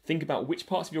 Think about which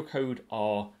parts of your code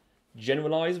are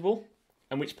generalizable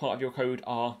and which part of your code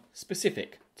are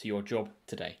specific to your job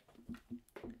today.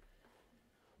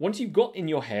 Once you've got in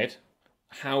your head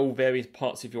how various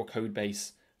parts of your code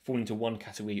base fall into one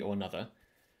category or another,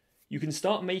 you can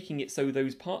start making it so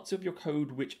those parts of your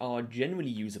code which are generally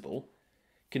usable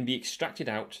can be extracted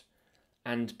out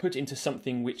and put into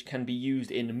something which can be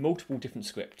used in multiple different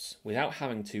scripts without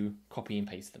having to copy and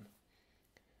paste them.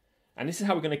 And this is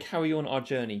how we're going to carry on our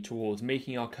journey towards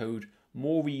making our code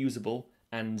more reusable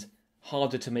and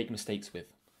harder to make mistakes with.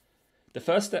 The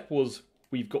first step was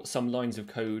we've got some lines of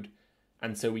code,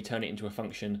 and so we turn it into a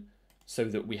function so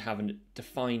that we have a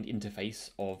defined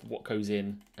interface of what goes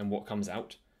in and what comes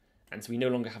out. And so we no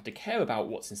longer have to care about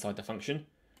what's inside the function.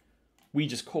 We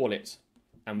just call it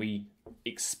and we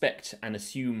expect and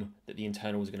assume that the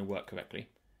internal is going to work correctly.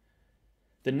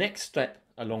 The next step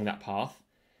along that path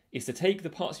is to take the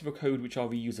parts of your code which are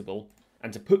reusable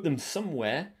and to put them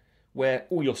somewhere where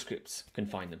all your scripts can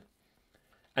find them.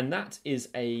 And that is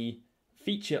a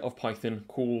feature of Python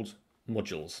called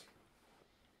modules.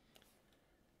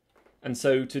 And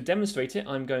so to demonstrate it,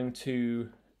 I'm going to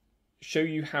show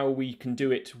you how we can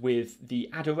do it with the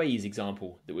add arrays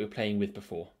example that we were playing with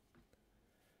before.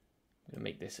 I'm going to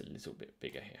make this a little bit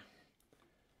bigger here.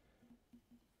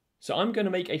 So I'm going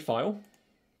to make a file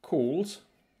called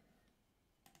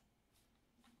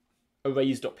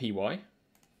arrays.py.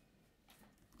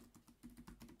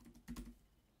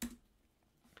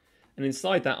 And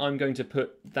inside that, I'm going to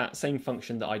put that same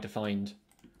function that I defined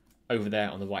over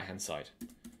there on the right-hand side.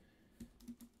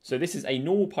 So this is a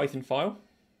normal Python file.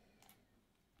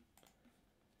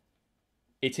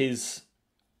 It is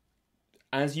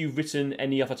as you've written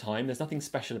any other time. There's nothing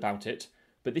special about it,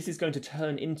 but this is going to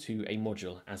turn into a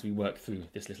module as we work through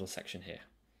this little section here.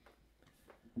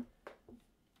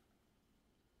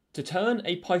 To turn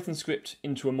a Python script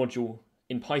into a module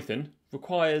in Python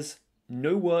requires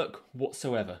no work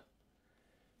whatsoever.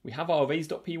 We have our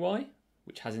arrays.py,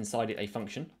 which has inside it a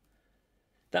function.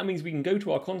 That means we can go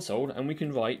to our console and we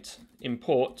can write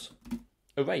import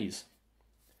arrays.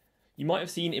 You might have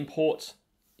seen import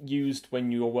used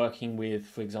when you're working with,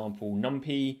 for example,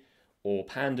 NumPy or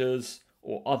pandas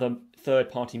or other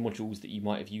third-party modules that you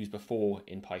might have used before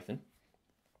in Python.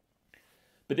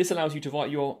 But this allows you to write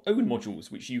your own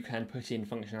modules, which you can put in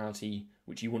functionality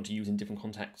which you want to use in different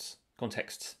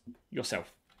contexts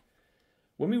yourself.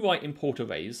 When we write import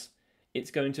arrays,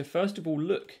 it's going to first of all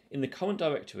look in the current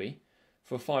directory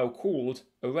for a file called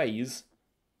arrays.py.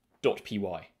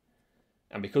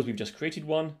 And because we've just created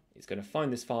one, it's going to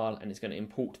find this file and it's going to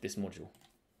import this module.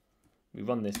 We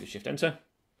run this with Shift Enter.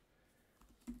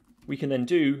 We can then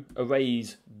do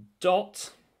arrays dot,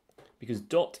 because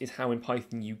dot is how in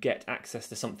Python you get access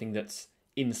to something that's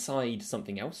inside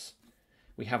something else.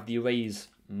 We have the arrays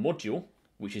module,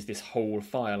 which is this whole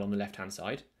file on the left-hand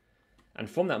side. And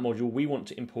from that module, we want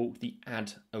to import the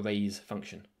add arrays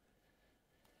function.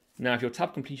 Now, if your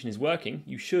tab completion is working,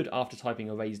 you should, after typing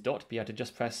arrays dot, be able to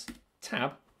just press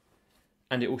tab,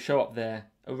 and it will show up there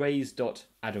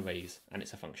arrays.addArrays, and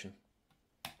it's a function.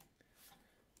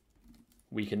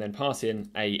 We can then pass in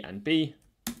A and B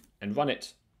and run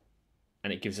it,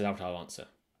 and it gives us out our answer.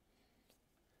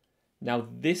 Now,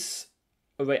 this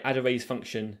addArrays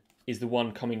function is the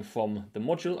one coming from the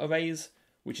module arrays,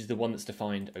 which is the one that's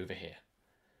defined over here.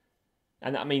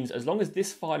 And that means as long as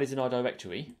this file is in our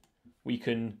directory, we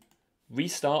can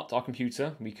restart our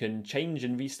computer, we can change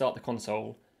and restart the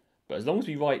console, but as long as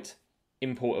we write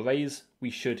import arrays, we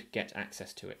should get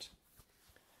access to it.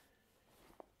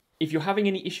 If you're having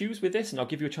any issues with this, and I'll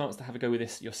give you a chance to have a go with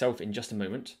this yourself in just a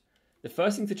moment, the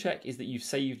first thing to check is that you've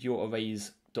saved your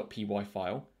arrays.py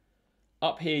file.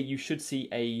 Up here, you should see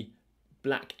a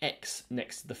black X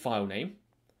next to the file name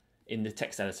in the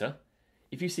text editor.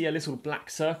 If you see a little black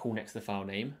circle next to the file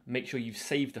name, make sure you've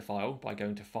saved the file by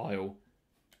going to File,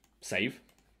 Save,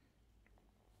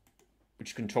 which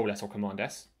is Control S or Command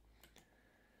S.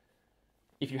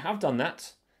 If you have done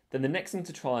that, then the next thing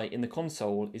to try in the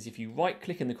console is if you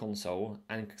right-click in the console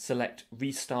and select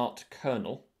Restart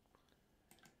Kernel,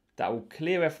 that will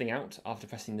clear everything out after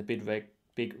pressing the big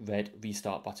red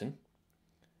Restart button.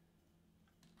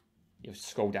 You have to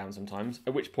scroll down sometimes,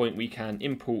 at which point we can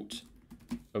import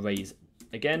arrays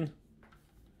again,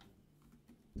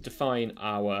 define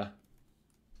our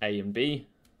A and B,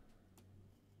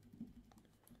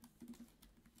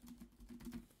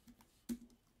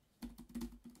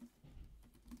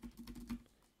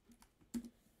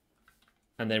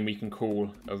 and then we can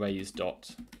call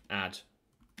arrays.add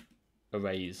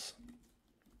arrays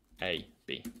A,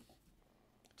 B.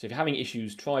 So if you're having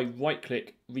issues, try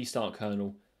right-click, restart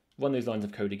kernel, run those lines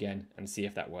of code again, and see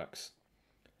if that works.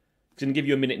 I'm going to give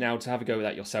you a minute now to have a go with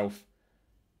that yourself.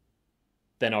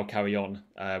 Then I'll carry on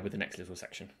with the next little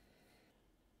section.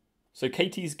 So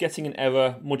Katie's getting an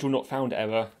error, module not found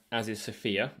error, as is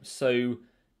Sophia. So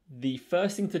the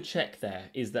first thing to check there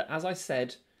is that, as I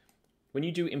said, when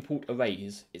you do import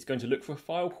arrays, it's going to look for a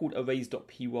file called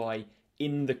arrays.py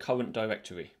in the current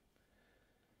directory.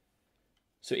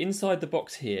 So inside the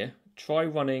box here, try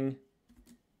running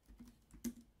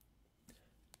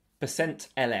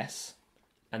 %ls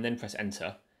and then press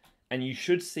enter, and you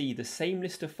should see the same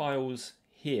list of files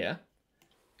here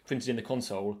printed in the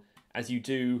console as you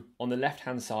do on the left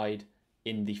hand side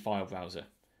in the file browser.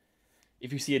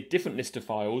 If you see a different list of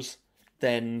files,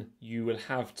 then you will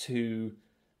have to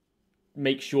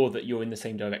make sure that you're in the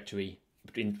same directory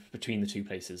between the two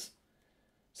places.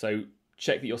 So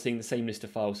check that you're seeing the same list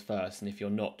of files first, and if you're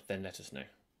not, then let us know.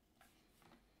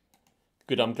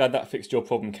 Good, I'm glad that fixed your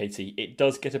problem, Katie. It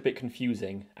does get a bit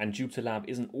confusing, and Jupyter Lab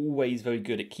isn't always very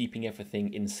good at keeping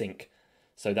everything in sync.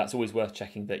 So that's always worth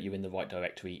checking that you're in the right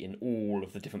directory in all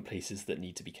of the different places that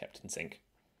need to be kept in sync.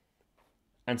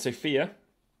 And Sophia,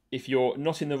 if you're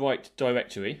not in the right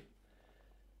directory,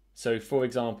 so for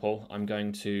example, I'm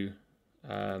going to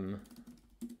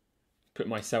put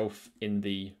myself in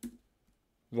the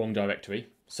wrong directory.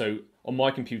 So on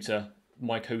my computer,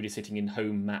 my code is sitting in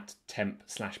home mat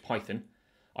temp/python.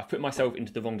 I've put myself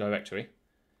into the wrong directory.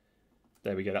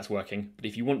 There we go, that's working. But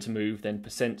if you want to move, then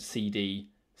 %cd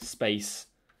space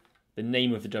the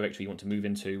name of the directory you want to move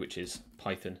into, which is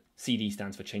Python. CD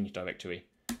stands for change directory.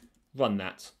 Run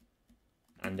that,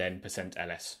 and then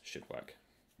 %ls should work.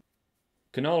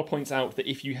 Kunal points out that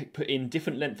if you put in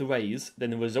different length arrays,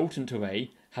 then the resultant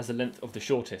array has the length of the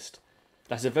shortest.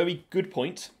 That's a very good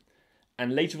point,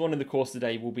 and later on in the course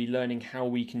today we'll be learning how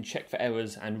we can check for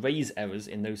errors and raise errors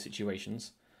in those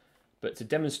situations. But to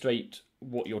demonstrate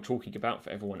what you're talking about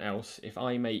for everyone else, if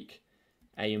I make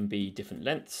A and B different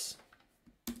lengths,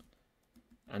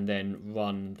 and then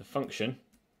run the function,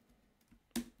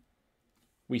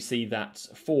 we see that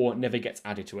 4 never gets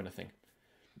added to anything.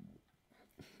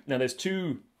 Now there's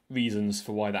two reasons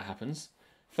for why that happens.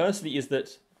 Firstly is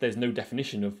that there's no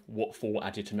definition of what 4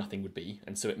 added to nothing would be,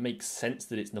 and so it makes sense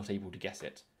that it's not able to guess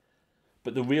it.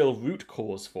 But the real root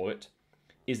cause for it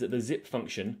is that the zip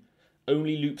function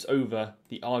only loops over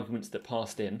the arguments that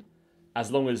passed in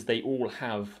as long as they all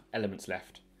have elements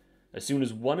left. As soon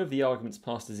as one of the arguments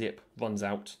passed to zip runs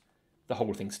out, the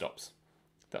whole thing stops.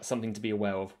 That's something to be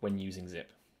aware of when using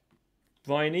zip.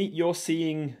 Bryony, you're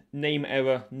seeing name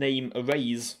error, name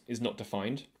arrays is not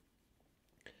defined.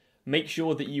 Make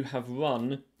sure that you have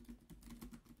run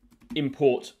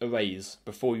import arrays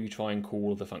before you try and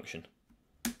call the function.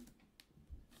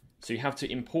 So you have to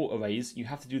import arrays. You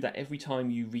have to do that every time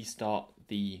you restart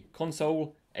the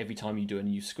console, every time you do a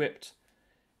new script,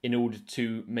 in order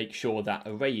to make sure that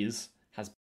arrays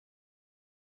has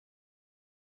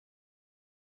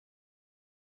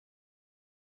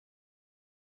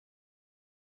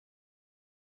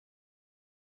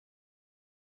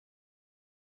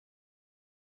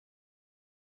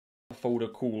a folder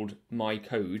called my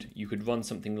code. You could run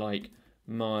something like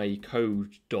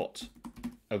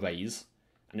mycode.arrays,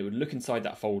 and it would look inside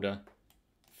that folder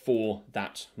for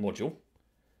that module.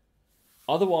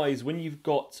 Otherwise, when you've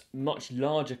got much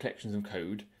larger collections of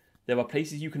code, there are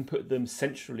places you can put them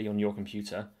centrally on your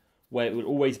computer where it will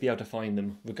always be able to find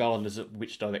them regardless of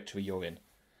which directory you're in.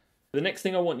 The next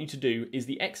thing I want you to do is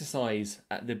the exercise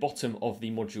at the bottom of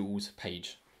the modules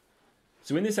page.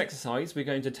 So in this exercise, we're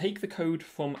going to take the code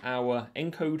from our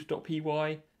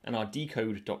encode.py and our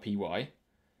decode.py,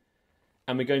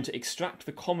 and we're going to extract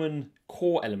the common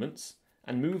core elements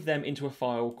and move them into a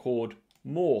file called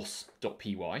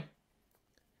morse.py.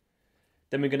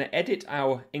 Then we're going to edit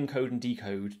our encode and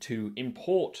decode to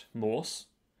import Morse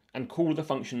and call the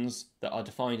functions that are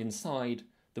defined inside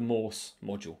the Morse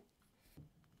module.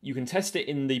 You can test it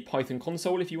in the Python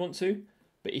console if you want to,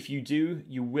 but if you do,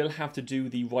 you will have to do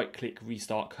the right-click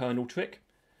restart kernel trick.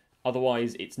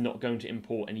 Otherwise, it's not going to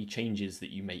import any changes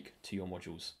that you make to your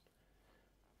modules.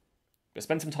 But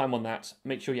spend some time on that.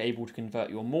 Make sure you're able to convert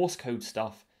your Morse code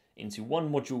stuff into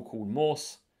one module called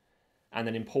Morse, and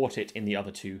then import it in the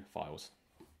other two files.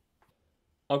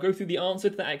 I'll go through the answer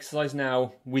to that exercise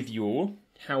now with you all,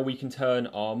 how we can turn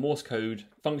our Morse code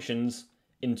functions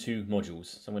into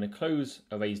modules. So I'm going to close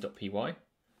arrays.py.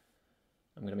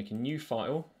 I'm going to make a new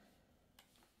file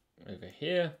over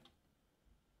here.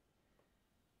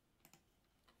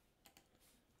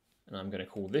 And I'm going to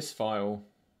call this file,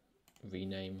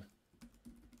 rename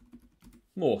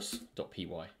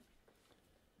morse.py.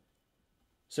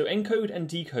 So encode and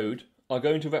decode are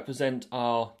going to represent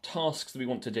our tasks that we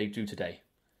want to do today.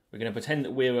 We're going to pretend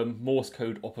that we're a Morse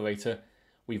code operator.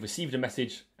 We've received a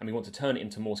message and we want to turn it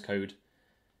into Morse code.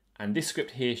 And this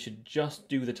script here should just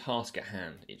do the task at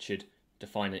hand. It should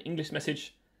define an English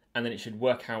message, and then it should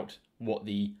work out what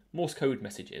the Morse code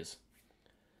message is.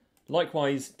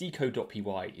 Likewise,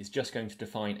 decode.py is just going to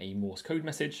define a Morse code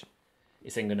message.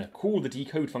 It's then going to call the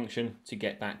decode function to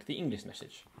get back the English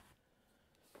message.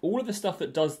 All of the stuff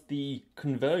that does the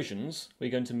conversions,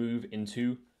 we're going to move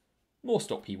into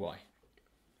Morse.py. So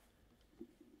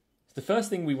the first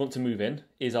thing we want to move in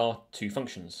is our two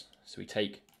functions. So we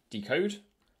take decode,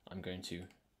 I'm going to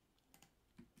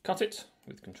cut it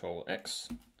with Control X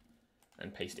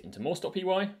and paste it into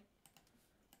Morse.py.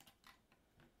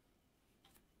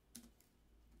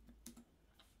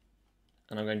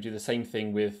 And I'm going to do the same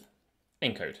thing with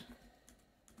encode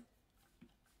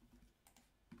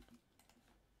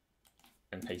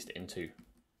and paste it into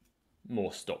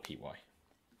Morse.py.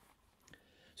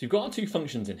 So we've got our two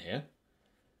functions in here.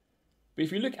 But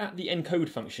if you look at the encode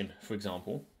function, for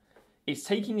example, it's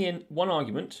taking in one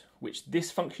argument, which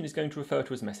this function is going to refer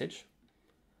to as message.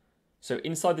 So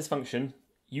inside this function,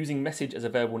 using message as a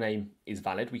variable name is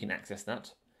valid. We can access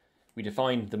that. We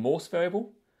define the Morse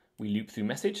variable. We loop through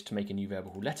message to make a new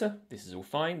variable called letter. This is all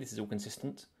fine. This is all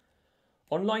consistent.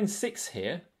 On line 6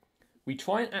 here, we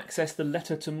try and access the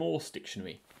letter to Morse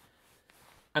dictionary.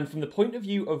 And from the point of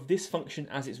view of this function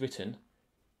as it's written,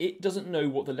 it doesn't know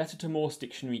what the letter to Morse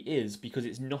dictionary is because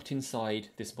it's not inside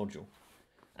this module.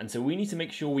 And so we need to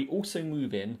make sure we also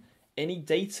move in any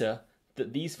data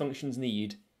that these functions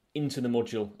need into the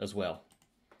module as well.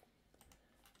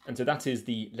 And so that is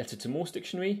the letter to Morse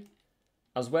dictionary,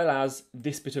 as well as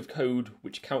this bit of code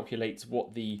which calculates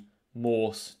what the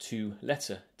Morse to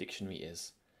letter dictionary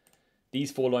is.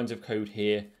 These 4 lines of code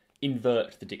here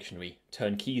invert the dictionary,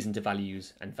 turn keys into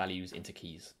values and values into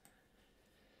keys.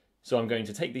 So I'm going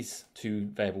to take these two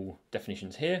variable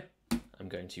definitions here, I'm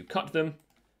going to cut them,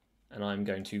 and I'm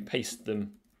going to paste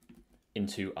them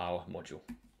into our module.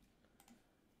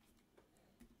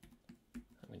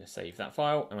 I'm going to save that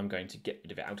file, and I'm going to get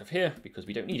rid of it out of here because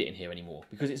we don't need it in here anymore,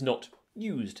 because it's not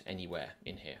used anywhere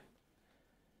in here.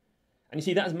 And you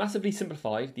see that has massively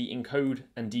simplified the encode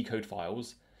and decode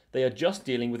files. They are just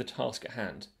dealing with a task at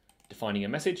hand, defining a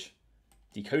message,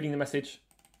 decoding the message,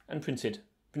 and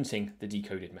printing the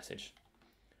decoded message.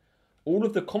 All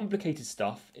of the complicated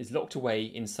stuff is locked away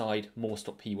inside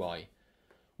Morse.py,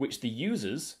 which the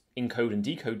users, encode and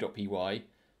decode.py,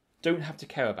 don't have to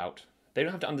care about. They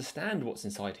don't have to understand what's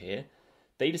inside here.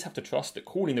 They just have to trust that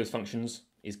calling those functions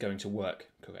is going to work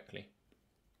correctly.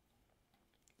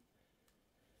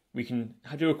 We can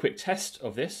do a quick test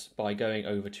of this by going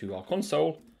over to our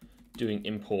console, doing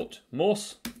import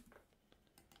Morse,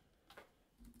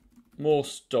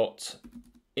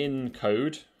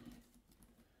 Morse.encode,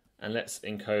 and let's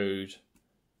encode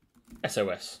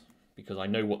SOS, because I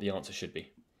know what the answer should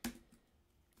be.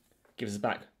 Gives us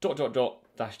back ... ..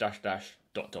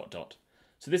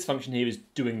 So this function here is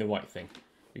doing the right thing.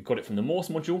 We've got it from the Morse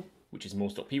module, which is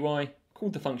Morse.py,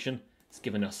 called the function, it's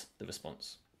given us the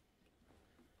response.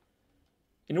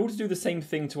 In order to do the same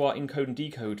thing to our encode and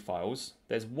decode files,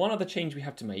 there's one other change we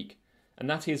have to make, and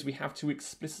that is we have to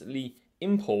explicitly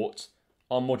import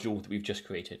our module that we've just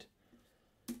created.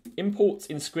 Imports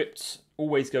in scripts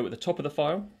always go at the top of the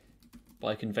file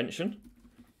by convention.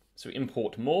 So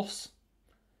import Morse.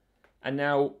 And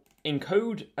now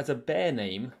encode as a bare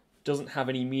name doesn't have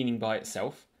any meaning by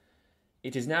itself.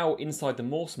 It is now inside the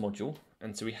Morse module,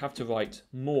 and so we have to write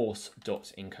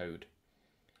morse.encode.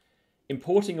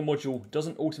 Importing a module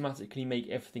doesn't automatically make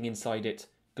everything inside it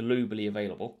globally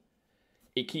available.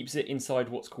 It keeps it inside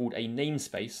what's called a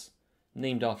namespace,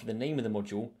 named after the name of the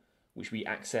module, which we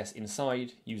access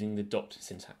inside using the dot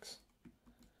syntax.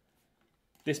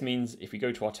 This means if we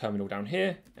go to our terminal down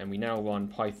here and we now run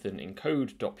python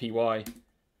encode.py,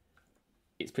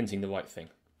 it's printing the right thing.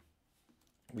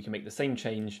 We can make the same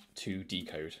change to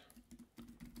decode.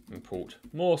 Import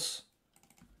Morse,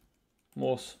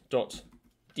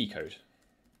 Morse.decode.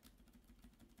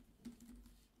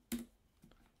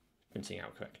 Printing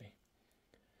out correctly.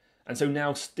 And so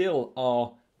now still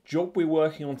our job we're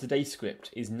working on today's script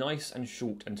is nice and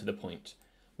short and to the point.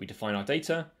 We define our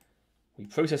data, we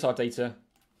process our data,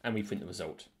 and we print the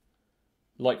result.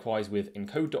 Likewise with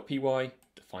encode.py,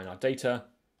 define our data,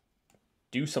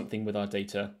 do something with our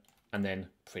data, and then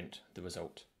print the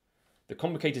result. The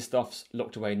complicated stuff's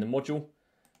locked away in the module,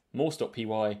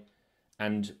 morse.py,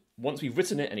 and once we've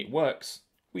written it and it works,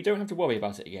 we don't have to worry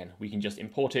about it again. We can just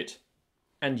import it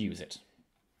and use it.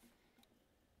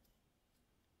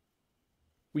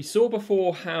 We saw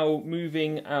before how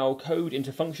moving our code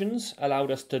into functions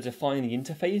allowed us to define the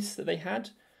interface that they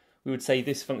had. We would say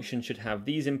this function should have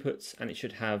these inputs and it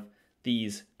should have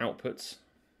these outputs.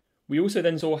 We also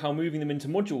then saw how moving them into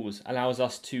modules allows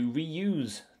us to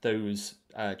reuse those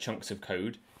chunks of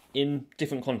code in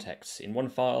different contexts, in one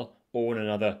file or in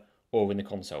another or in the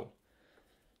console.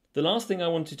 The last thing I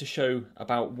wanted to show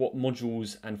about what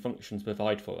modules and functions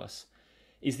provide for us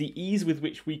is the ease with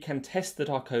which we can test that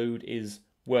our code is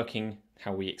working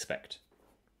how we expect.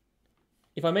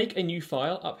 If I make a new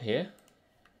file up here,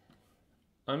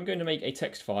 I'm going to make a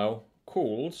text file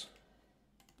called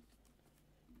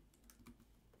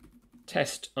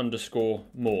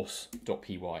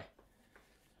test_morse.py.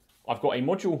 I've got a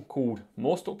module called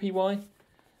morse.py,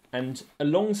 and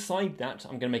alongside that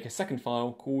I'm going to make a second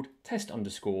file called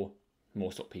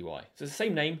test_morse.py. So it's the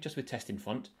same name, just with test in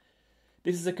front.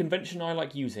 This is a convention I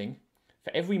like using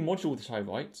for every module that I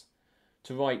write,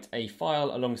 to write a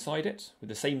file alongside it with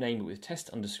the same name but with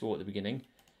test underscore at the beginning,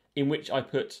 in which I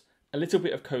put a little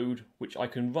bit of code which I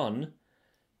can run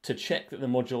to check that the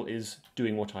module is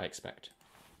doing what I expect.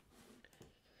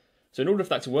 So in order for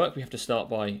that to work, we have to start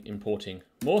by importing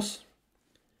Morse.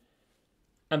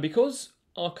 And because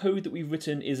our code that we've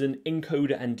written is an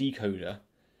encoder and decoder,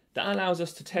 that allows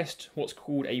us to test what's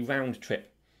called a round trip.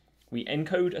 We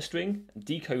encode a string,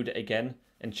 decode it again,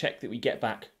 and check that we get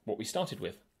back what we started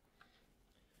with.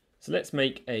 So let's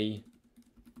make a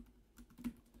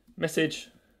message,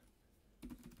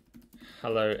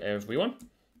 hello everyone.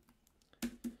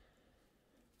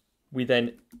 We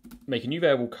then make a new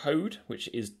variable code, which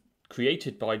is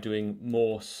created by doing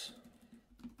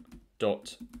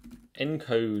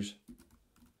morse.encode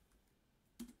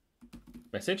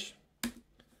message.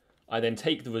 I then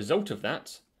take the result of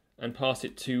that and pass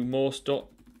it to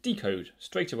morse.decode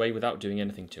straight away without doing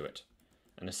anything to it,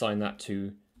 and assign that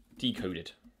to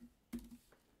decoded.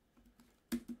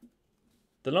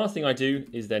 The last thing I do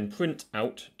is then print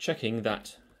out, checking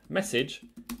that message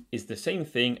is the same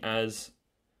thing as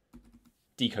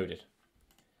decoded.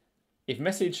 If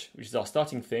message, which is our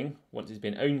starting thing, once it's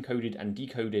been encoded and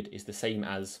decoded, is the same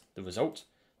as the result,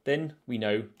 then we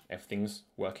know everything's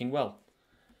working well.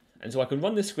 And so I can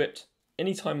run this script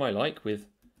anytime I like with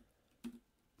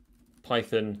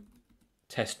Python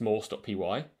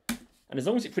test_morse.py, and as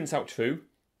long as it prints out true,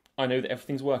 I know that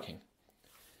everything's working.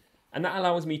 And that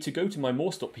allows me to go to my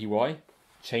morse.py,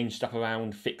 change stuff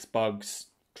around, fix bugs,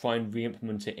 try and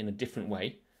re-implement it in a different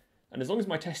way. And as long as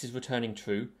my test is returning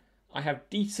true, I have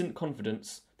decent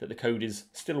confidence that the code is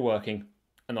still working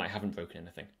and that I haven't broken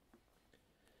anything.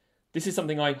 This is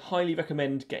something I highly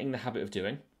recommend getting the habit of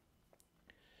doing.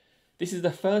 This is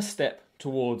the first step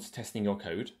towards testing your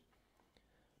code,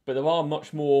 but there are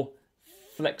much more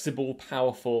flexible,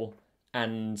 powerful,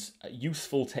 and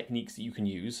useful techniques that you can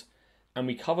use, and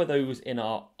we cover those in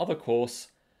our other course,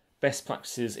 Best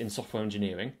Practices in Software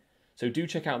Engineering. So do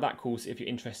check out that course if you're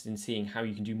interested in seeing how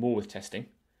you can do more with testing.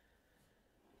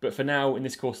 But for now, in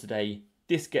this course today,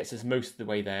 this gets us most of the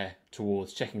way there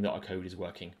towards checking that our code is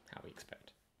working how we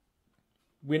expect.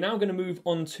 We're now going to move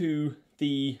on to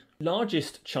the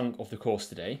largest chunk of the course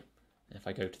today, if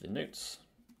I go to the notes,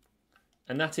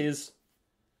 and that is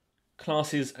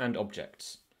classes and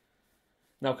objects.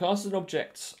 Now, classes and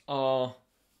objects are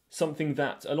something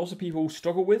that a lot of people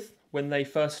struggle with when they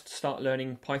first start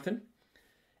learning Python.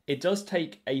 It does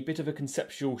take a bit of a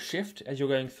conceptual shift as you're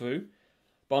going through,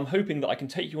 but I'm hoping that I can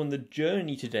take you on the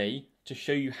journey today to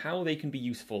show you how they can be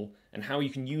useful and how you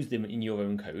can use them in your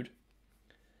own code.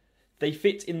 They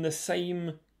fit in the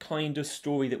same kind of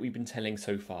story that we've been telling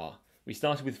so far. We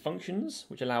started with functions,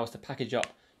 which allow us to package up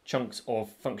chunks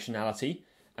of functionality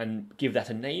and give that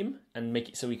a name and make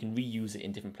it so we can reuse it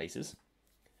in different places.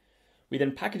 We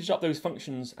then packaged up those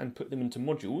functions and put them into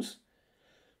modules,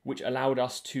 which allowed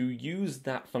us to use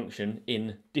that function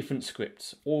in different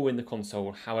scripts or in the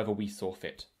console, however we saw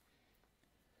fit.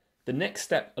 The next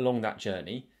step along that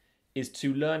journey is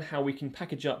to learn how we can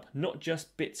package up not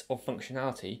just bits of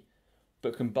functionality,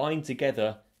 but combine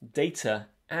together data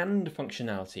and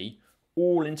functionality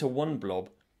all into one blob,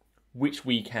 which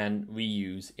we can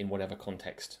reuse in whatever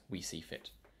context we see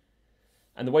fit.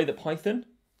 And the way that Python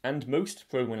and most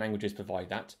programming languages provide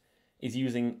that is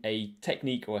using a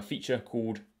technique or a feature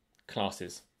called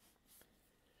classes.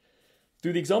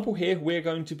 Through the example here, we're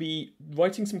going to be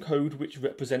writing some code which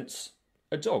represents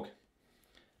a dog.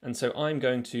 And so I'm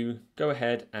going to go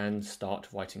ahead and start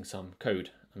writing some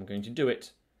code. I'm going to do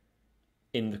it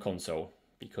in the console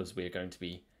because we're going to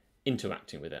be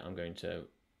interacting with it. I'm going to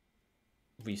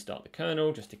restart the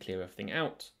kernel just to clear everything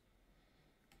out.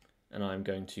 And I'm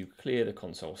going to clear the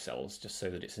console cells just so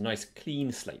that it's a nice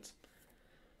clean slate.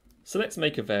 So let's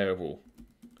make a variable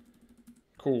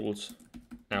called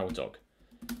our dog.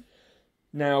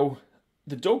 Now,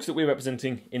 the dogs that we're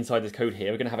representing inside this code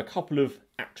here are going to have a couple of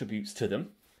attributes to them.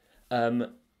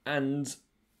 And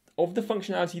of the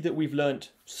functionality that we've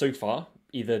learnt so far,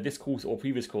 either this course or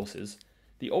previous courses,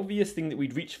 the obvious thing that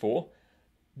we'd reach for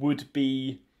would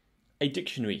be a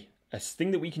dictionary, a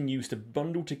thing that we can use to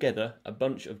bundle together a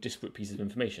bunch of disparate pieces of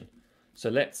information. So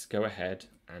let's go ahead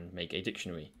and make a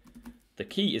dictionary. The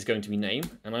key is going to be name,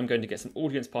 and I'm going to get some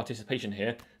audience participation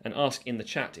here and ask in the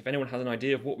chat if anyone has an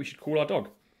idea of what we should call our dog.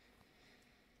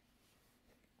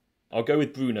 I'll go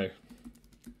with Bruno.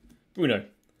 Bruno.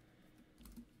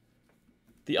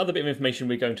 The other bit of information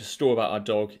we're going to store about our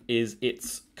dog is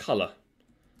its colour.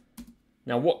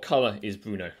 Now, what colour is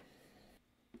Bruno?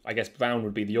 I guess brown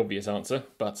would be the obvious answer,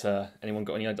 but anyone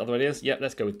got any other ideas? Yep,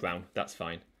 let's go with brown. That's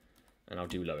fine. And I'll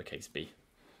do lowercase b.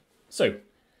 So,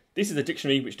 this is a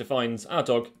dictionary which defines our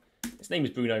dog. Its name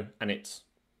is Bruno, and it's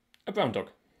a brown dog.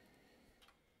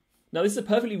 Now, this is a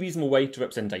perfectly reasonable way to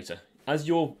represent data. As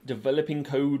you're developing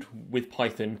code with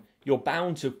Python, you're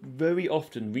bound to very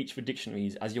often reach for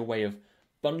dictionaries as your way of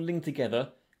bundling together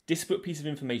disparate pieces of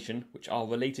information which are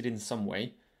related in some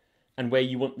way, and where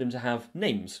you want them to have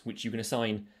names which you can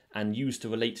assign and use to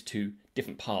relate to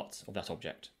different parts of that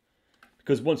object.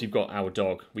 Because once we've got our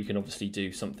dog, we can obviously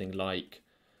do something like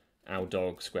our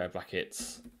dog square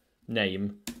brackets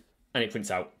name, and it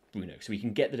prints out Bruno, so we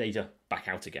can get the data back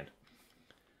out again.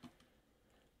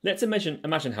 Let's imagine,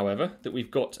 however, that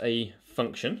we've got a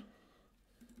function,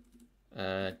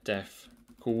 def,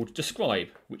 called describe,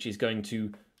 which is going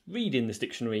to read in this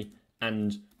dictionary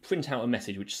and print out a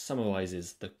message which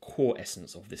summarises the core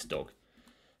essence of this dog.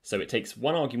 So it takes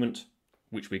one argument,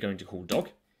 which we're going to call dog,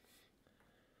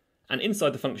 and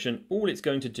inside the function, all it's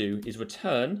going to do is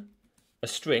return a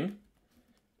string.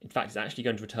 In fact, it's actually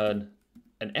going to return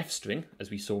an f string, as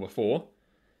we saw before,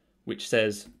 which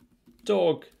says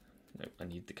dog, no, I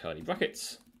need the curly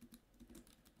brackets,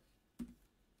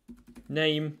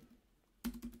 name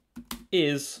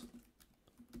is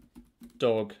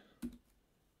dog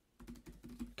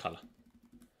colour.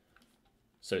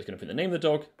 So it's going to print the name of the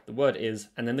dog, the word is,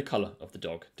 and then the colour of the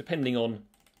dog, depending on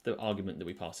the argument that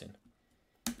we pass in.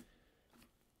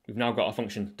 We've now got our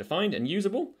function defined and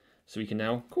usable, so we can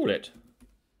now call it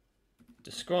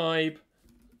describe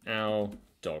our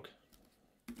dog.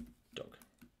 Dog.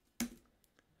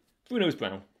 Bruno's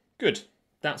brown. Good.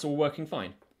 That's all working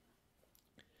fine.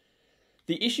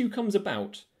 The issue comes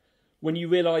about when you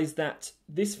realise that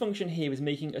this function here is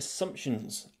making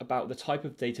assumptions about the type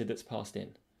of data that's passed in.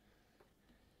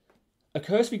 A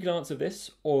cursory glance of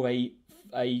this, or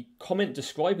a comment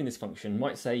describing this function,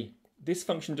 might say, this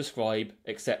function describe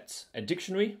accepts a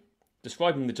dictionary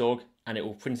describing the dog, and it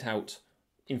will print out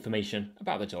information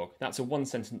about the dog. That's a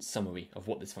one-sentence summary of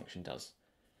what this function does.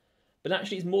 But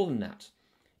actually it's more than that.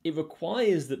 It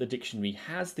requires that the dictionary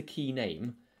has the key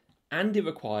name, and it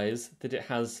requires that it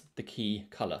has the key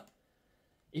colour.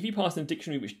 If you pass in a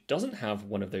dictionary which doesn't have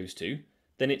one of those two,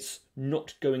 then it's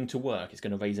not going to work. It's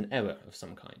going to raise an error of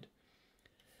some kind.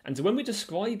 And so when we're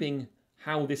describing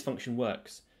how this function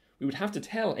works, we would have to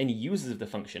tell any users of the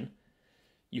function,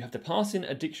 you have to pass in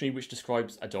a dictionary which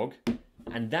describes a dog,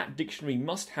 and that dictionary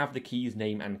must have the keys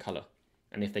name and colour.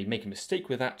 And if they make a mistake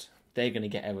with that, they're going to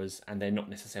get errors, and they're not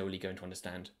necessarily going to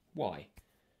understand why.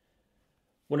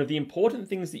 One of the important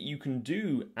things that you can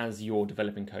do as you're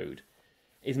developing code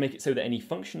is make it so that any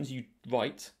functions you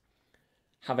write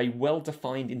have a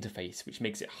well-defined interface, which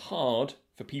makes it hard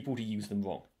for people to use them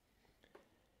wrong.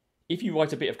 If you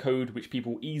write a bit of code which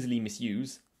people easily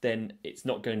misuse, then it's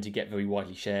not going to get very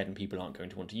widely shared and people aren't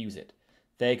going to want to use it.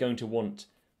 They're going to want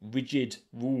rigid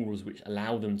rules which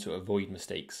allow them to avoid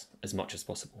mistakes as much as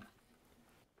possible.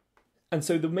 And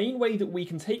so the main way that we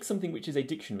can take something which is a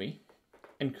dictionary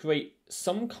and create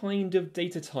some kind of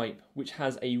data type which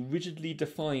has a rigidly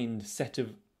defined set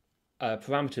of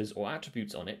parameters or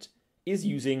attributes on it is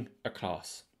using a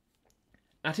class.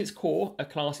 At its core, a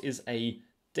class is a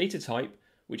data type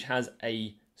which has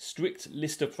a strict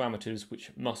list of parameters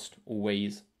which must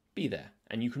always be there,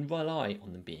 and you can rely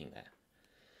on them being there.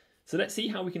 So let's see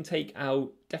how we can take our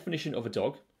definition of a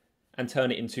dog and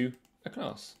turn it into a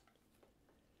class.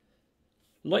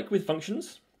 Like with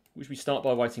functions, which we start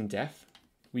by writing def,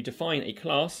 we define a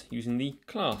class using the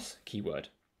class keyword.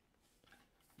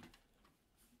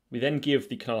 We then give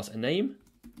the class a name.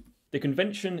 The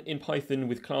convention in Python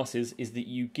with classes is that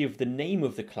you give the name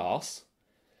of the class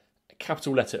a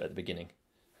capital letter at the beginning,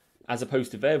 as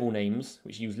opposed to variable names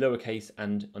which use lowercase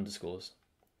and underscores.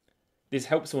 This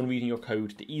helps someone reading your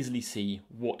code to easily see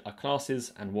what are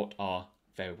classes and what are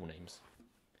variable names.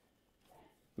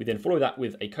 We then follow that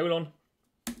with a colon,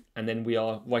 and then we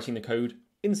are writing the code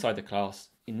inside the class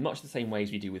in much the same way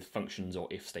as we do with functions or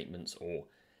if statements or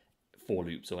for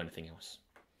loops or anything else.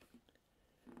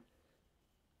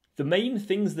 The main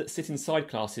things that sit inside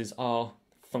classes are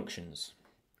functions.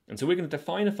 And so we're going to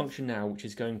define a function now which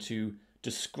is going to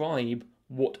describe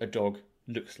what a dog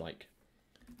looks like.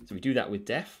 So we do that with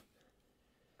def.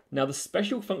 Now the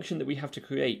special function that we have to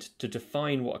create to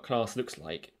define what a class looks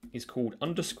like is called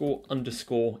underscore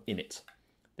underscore init.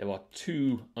 There are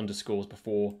 2 underscores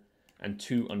before and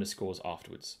 2 underscores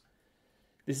afterwards.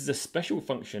 This is a special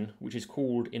function which is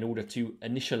called in order to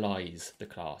initialize the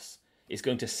class. It's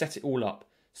going to set it all up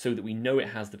so that we know it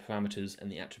has the parameters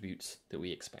and the attributes that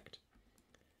we expect.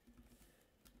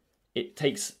 It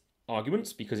takes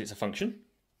arguments because it's a function.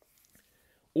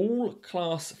 All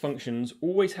class functions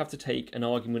always have to take an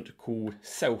argument called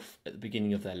self at the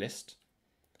beginning of their list,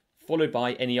 followed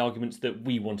by any arguments that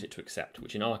we want it to accept,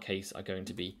 which in our case are going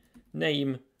to be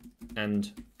name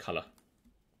and color.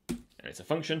 And it's a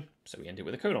function, so we end it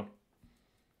with a colon.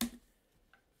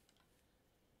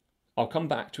 I'll come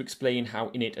back to explain how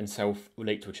init and self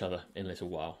relate to each other in a little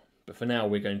while, but for now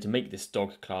we're going to make this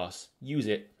dog class, use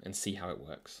it, and see how it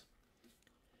works.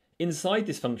 Inside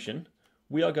this function,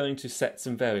 we are going to set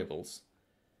some variables,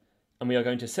 and we are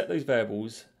going to set those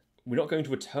variables. We're not going to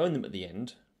return them at the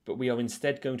end, but we are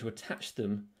instead going to attach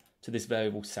them to this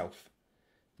variable self.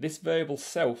 This variable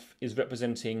self is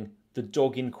representing the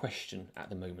dog in question at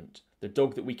the moment, the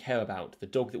dog that we care about, the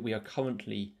dog that we are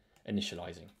currently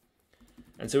initializing.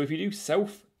 And so if you do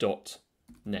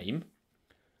self.name,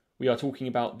 we are talking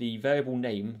about the variable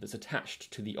name that's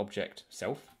attached to the object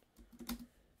self.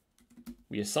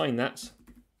 We assign that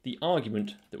the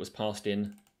argument that was passed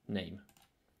in name.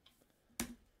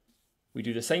 We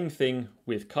do the same thing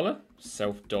with color,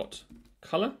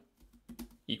 self.color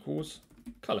equals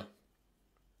color.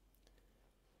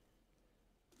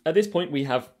 At this point we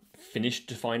have finished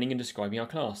defining and describing our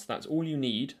class. That's all you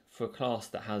need for a class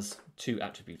that has 2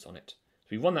 attributes on it. So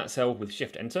we run that cell with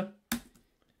Shift Enter,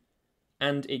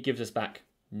 and it gives us back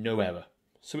no error.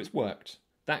 So it's worked.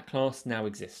 That class now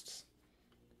exists.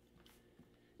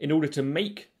 In order to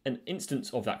make an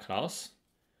instance of that class,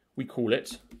 we call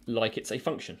it like it's a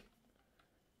function.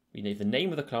 We name the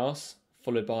name of the class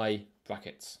followed by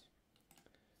brackets.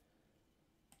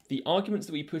 The arguments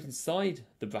that we put inside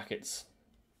the brackets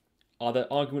are the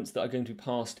arguments that are going to be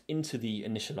passed into the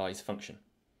initialize function,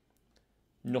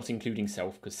 not including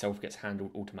self, because self gets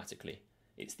handled automatically.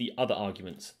 It's the other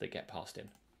arguments that get passed in.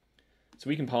 So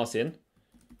we can pass in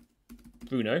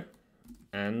Bruno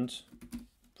and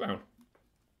Brown.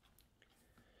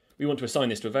 We want to assign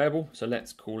this to a variable, so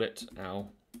let's call it our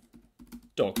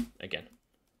dog again.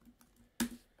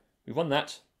 We run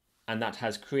that, and that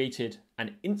has created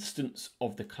an instance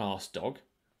of the class dog,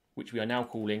 which we are now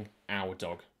calling our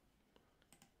dog.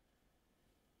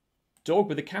 Dog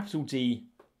with a capital D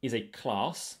is a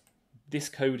class. This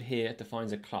code here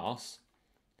defines a class.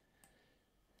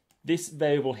 This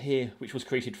variable here, which was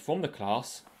created from the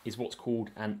class, is what's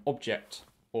called an object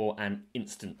or an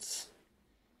instance.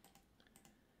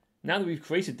 Now that we've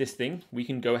created this thing, we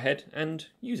can go ahead and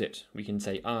use it. We can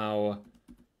say our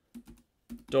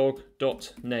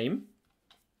dog.name,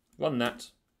 run that,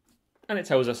 and it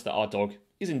tells us that our dog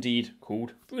is indeed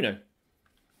called Bruno.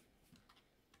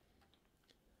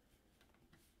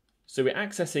 So we're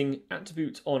accessing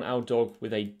attributes on our dog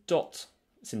with a dot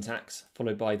syntax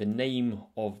followed by the name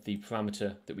of the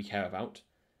parameter that we care about.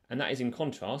 And that is in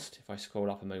contrast, if I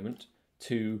scroll up a moment,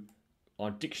 to our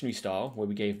dictionary style, where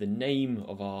we gave the name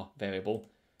of our variable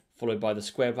followed by the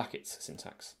square brackets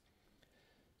syntax.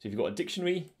 So if you've got a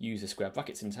dictionary, use the square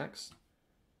bracket syntax.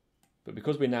 But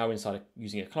because we're now inside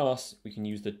using a class, we can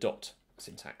use the dot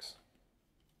syntax.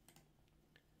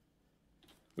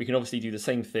 We can obviously do the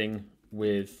same thing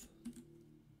with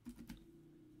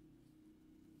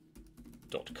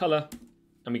dot color,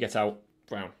 and we get out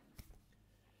brown.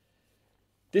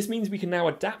 This means we can now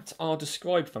adapt our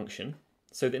describe function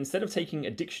so that instead of taking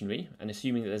a dictionary and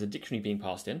assuming that there's a dictionary being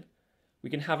passed in, we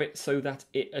can have it so that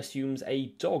it assumes a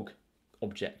dog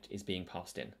object is being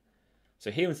passed in.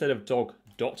 So here instead of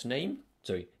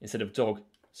instead of dog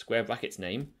square brackets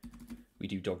name, we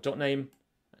do dog.name,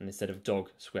 and instead of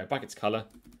dog square brackets color,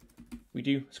 we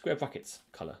do square brackets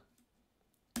color.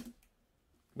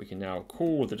 We can now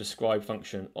call the describe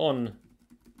function on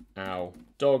our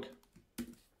dog,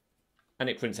 and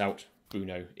it prints out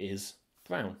Bruno is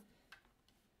brown.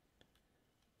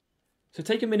 So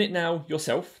take a minute now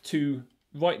yourself to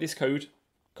write this code,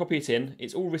 copy it in.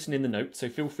 It's all written in the note, so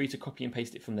feel free to copy and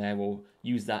paste it from there or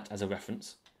use that as a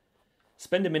reference.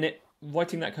 Spend a minute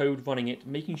writing that code, running it,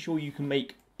 making sure you can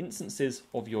make instances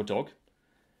of your dog.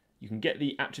 You can get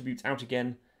the attributes out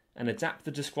again and adapt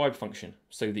the describe function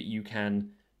so that you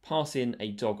can pass in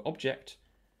a dog object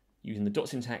using the dot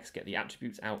syntax, get the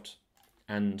attributes out,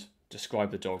 and describe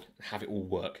the dog and have it all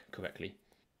work correctly.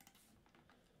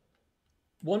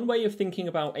 One way of thinking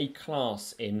about a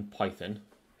class in Python,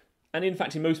 and in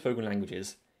fact in most programming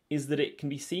languages, is that it can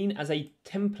be seen as a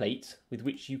template with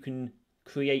which you can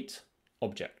create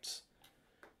objects.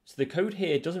 So the code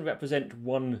here doesn't represent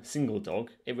one single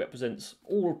dog, it represents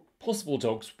all possible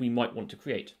dogs we might want to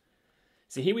create.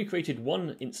 So here we created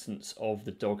one instance of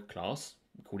the dog class,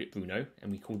 we called it Bruno,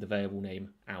 and we called the variable name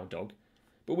our dog.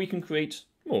 But we can create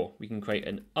more. We can create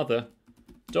an other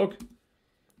dog,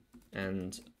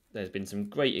 and there's been some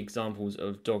great examples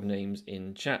of dog names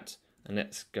in chat, and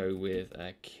let's go with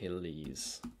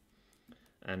Achilles.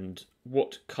 And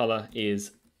what colour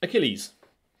is Achilles?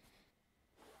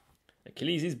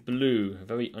 Achilles is blue, a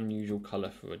very unusual colour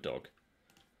for a dog.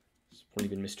 It's probably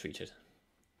been mistreated.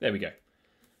 There we go.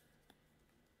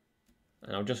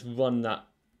 And I'll just run that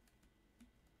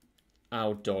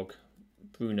our dog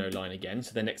Bruno line again,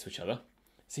 so they're next to each other.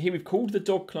 So here we've called the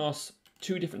dog class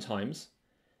 2 different times.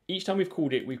 Each time we've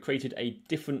called it, we've created a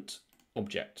different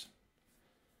object.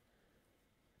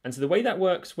 And so the way that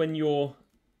works when you're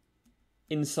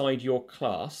inside your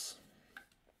class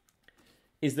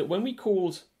is that when we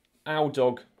called our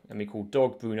dog, and we call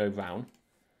dog Bruno Brown,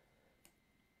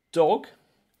 dog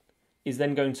is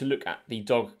then going to look at the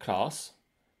dog class.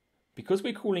 Because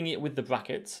we're calling it with the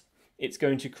brackets, it's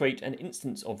going to create an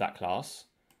instance of that class,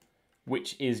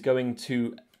 which is going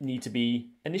to need to be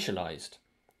initialized.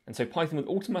 And so Python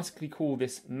will automatically call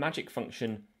this magic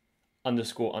function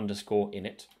underscore underscore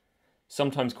init,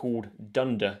 sometimes called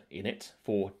dunder init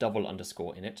for double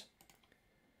underscore init.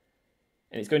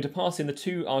 And it's going to pass in the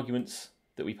 2 arguments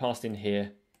that we passed in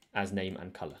here as name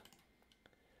and color.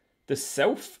 The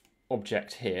self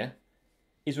object here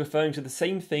is referring to the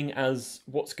same thing as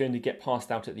what's going to get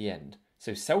passed out at the end.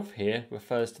 So self here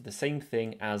refers to the same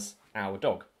thing as our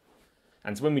dog.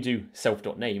 And so when we do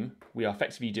self.name, we are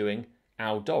effectively doing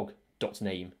our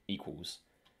dog.name equals,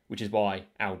 which is why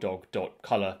our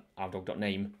dog.color, our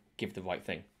dog.name give the right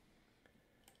thing.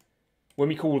 When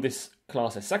we call this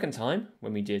class a second time,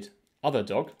 when we did other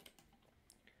dog,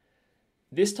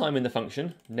 this time in the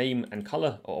function, name and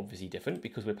color are obviously different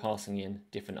because we're passing in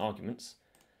different arguments.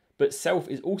 But self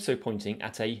is also pointing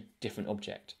at a different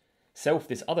object. Self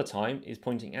this other time is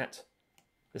pointing at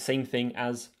the same thing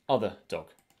as other dog.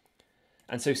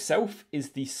 And so self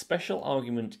is the special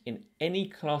argument in any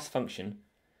class function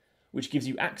which gives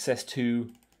you access to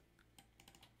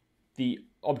the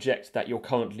object that you're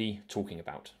currently talking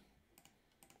about.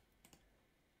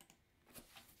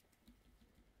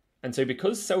 And so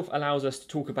because self allows us to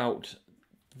talk about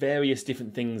various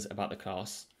different things about the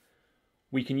class,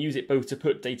 we can use it both to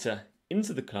put data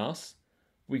into the class,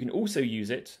 we can also use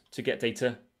it to get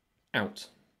data out.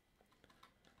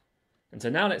 And so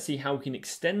now let's see how we can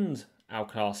extend our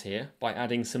class here by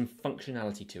adding some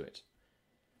functionality to it.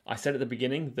 I said at the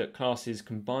beginning that classes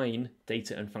combine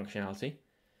data and functionality.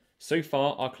 So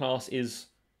far our class is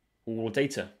all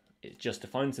data. It just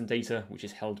defines some data which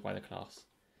is held by the class.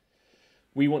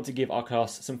 We want to give our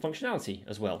class some functionality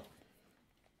as well.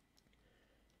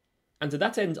 And to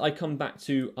that end, I come back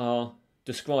to our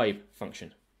describe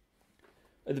function.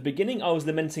 At the beginning, I was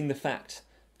lamenting the fact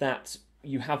that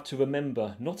you have to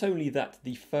remember not only that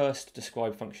the first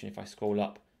describe function, if I scroll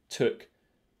up, took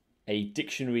a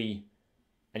dictionary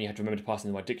and you had to remember to pass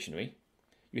in the right dictionary,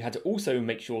 you had to also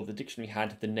make sure the dictionary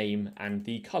had the name and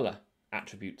the color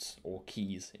attributes or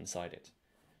keys inside it.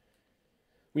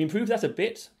 We improved that a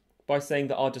bit by saying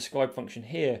that our describe function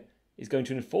here is going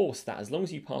to enforce that as long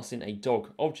as you pass in a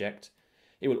dog object,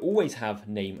 it will always have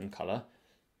name and color,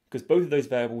 because both of those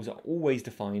variables are always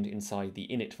defined inside the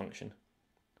init function.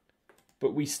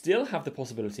 But we still have the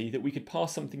possibility that we could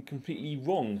pass something completely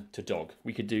wrong to dog.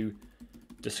 We could do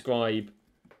describe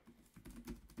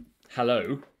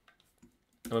hello,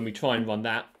 and when we try and run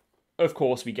that, of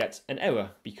course we get an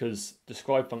error because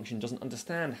describe function doesn't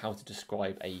understand how to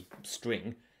describe a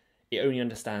string. It only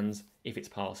understands if it's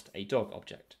passed a dog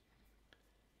object.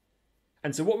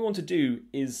 And so what we want to do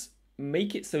is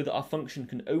make it so that our function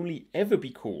can only ever be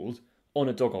called on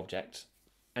a dog object,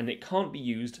 and it can't be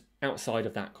used outside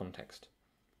of that context.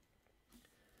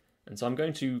 And so I'm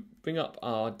going to bring up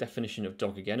our definition of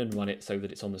dog again and run it so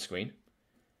that it's on the screen.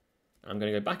 I'm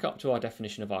going to go back up to our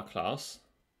definition of our class,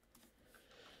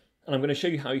 and I'm going to show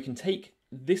you how you can take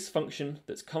this function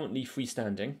that's currently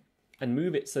freestanding and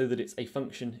move it so that it's a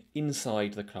function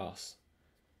inside the class.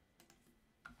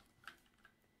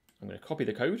 I'm going to copy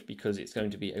the code because it's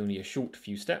going to be only a short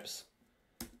few steps.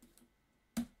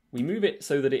 We move it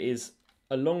so that it is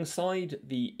alongside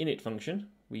the init function.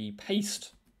 We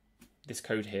paste this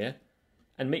code here,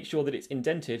 and make sure that it's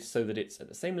indented so that it's at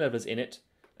the same level as init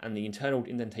and the internal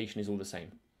indentation is all the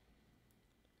same.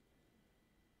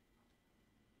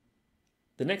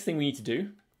 The next thing we need to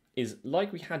do is,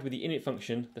 like we had with the init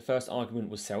function, the first argument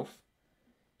was self.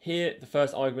 Here, the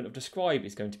first argument of describe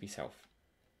is going to be self.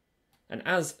 And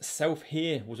as self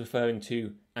here was referring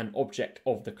to an object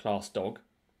of the class dog,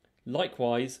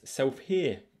 likewise, self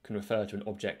here can refer to an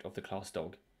object of the class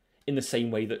dog, in the same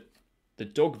way that the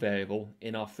dog variable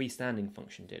in our freestanding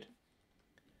function did.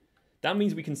 That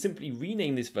means we can simply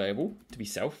rename this variable to be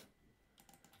self,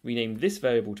 rename this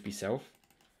variable to be self,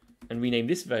 and rename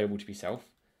this variable to be self,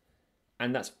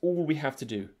 and that's all we have to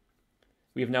do.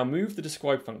 We have now moved the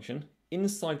describe function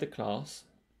inside the class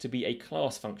to be a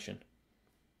class function.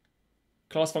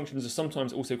 Class functions are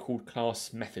sometimes also called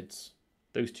class methods.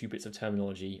 Those two bits of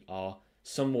terminology are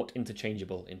somewhat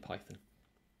interchangeable in Python.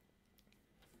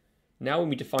 Now when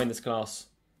we define this class,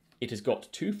 it has got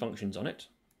two functions on it.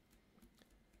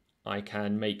 I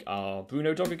can make our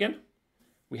Bruno dog again.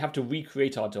 We have to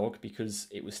recreate our dog because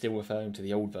it was still referring to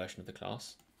the old version of the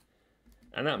class.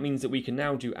 And that means that we can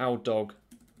now do our dog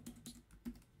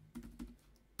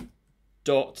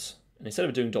dot, and instead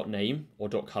of doing dot name or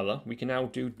dot color, we can now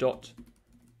do dot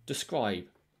describe.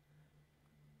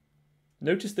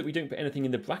 Notice that we don't put anything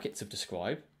in the brackets of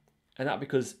describe, and that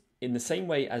because in the same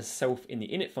way as self in the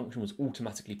init function was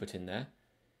automatically put in there,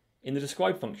 in the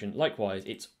describe function, likewise,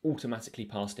 it's automatically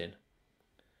passed in,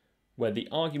 where the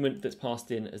argument that's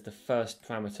passed in as the first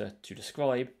parameter to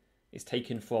describe is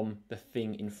taken from the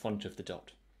thing in front of the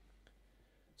dot.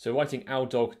 So writing our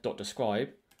dog.describe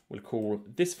will call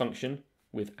this function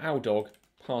with our dog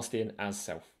passed in as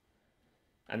self.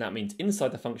 And that means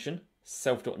inside the function,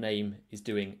 self.name is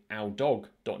doing our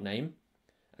dog.name,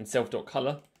 and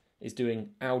self.color is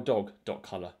doing our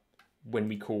dog.color when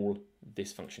we call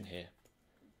this function here.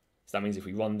 So that means if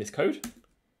we run this code,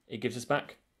 it gives us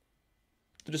back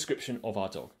the description of our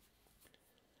dog.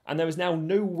 And there is now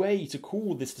no way to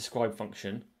call this describe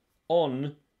function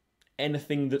on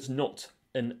anything that's not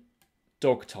an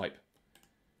dog type.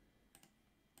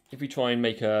 If we try and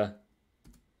make a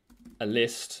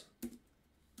list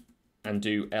and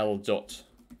do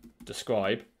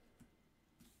l.describe,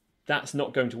 that's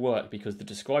not going to work because the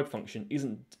describe function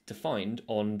isn't defined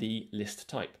on the list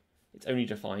type. It's only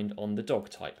defined on the dog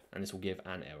type, and this will give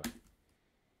an error.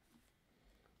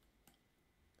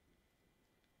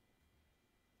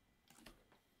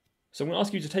 So I'm going to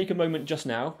ask you to take a moment just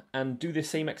now and do this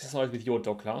same exercise with your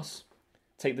dog class.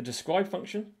 Take the describe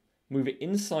function, move it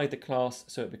inside the class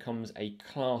so it becomes a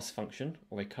class function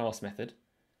or a class method.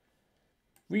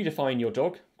 Redefine your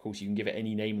dog. Of course, you can give it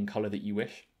any name and color that you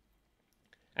wish.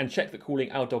 And check that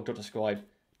calling our dog.describe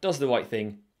does the right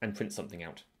thing and prints something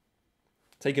out.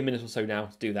 Take a minute or so now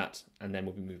to do that, and then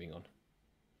we'll be moving on.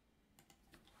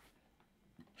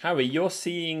 Harry, you're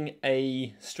seeing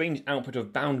a strange output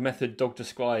of bound method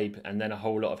dog.describe and then a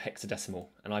whole lot of hexadecimal,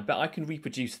 and I bet I can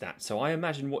reproduce that. So I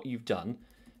imagine what you've done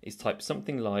is type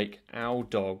something like our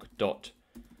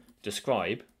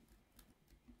dog.describe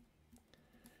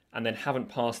and then haven't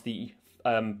passed the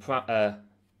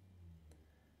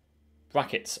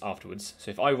brackets afterwards.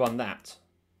 So if I run that,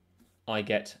 I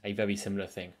get a very similar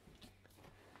thing.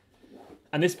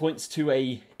 And this points to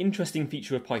an interesting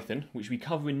feature of Python, which we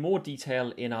cover in more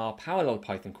detail in our parallel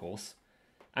Python course,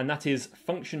 and that is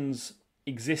functions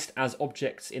exist as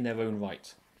objects in their own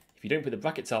right. If you don't put the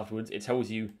brackets afterwards, it tells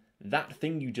you that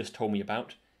thing you just told me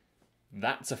about,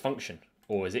 that's a function,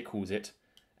 or as it calls it,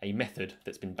 a method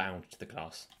that's been bound to the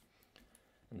class.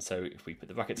 And so if we put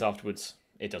the brackets afterwards,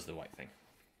 it does the right thing.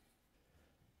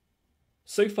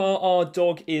 So far, our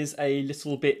dog is a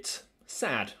little bit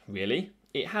sad, really.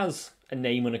 It has a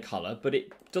name and a colour, but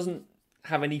it doesn't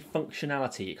have any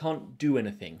functionality. It can't do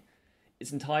anything.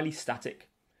 It's entirely static.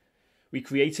 We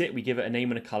create it, we give it a name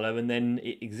and a colour, and then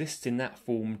it exists in that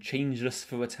form, changeless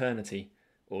for eternity,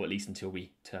 or at least until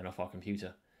we turn off our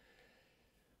computer.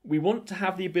 We want to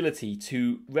have the ability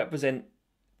to represent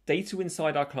data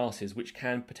inside our classes which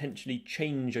can potentially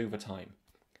change over time.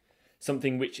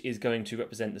 Something which is going to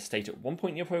represent the state at one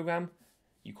point in your program,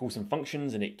 you call some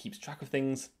functions and it keeps track of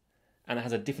things, and it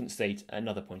has a different state at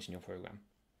another point in your program.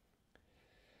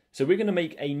 So we're going to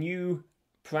make a new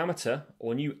parameter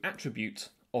or new attribute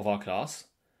of our class,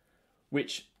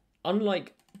 which,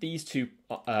 unlike these two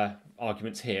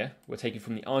arguments here, we're taken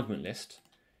from the argument list,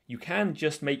 you can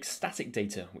just make static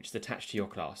data which is attached to your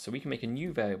class. So we can make a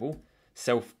new variable,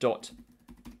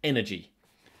 self.energy.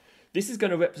 This is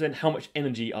going to represent how much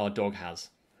energy our dog has.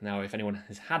 Now, if anyone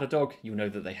has had a dog, you'll know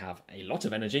that they have a lot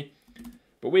of energy.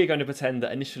 But we're going to pretend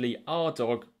that initially our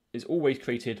dog is always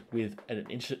created with an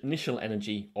initial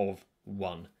energy of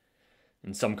 1,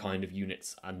 and some kind of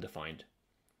units undefined.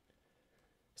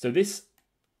 So this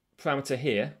parameter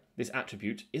here, this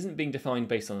attribute, isn't being defined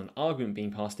based on an argument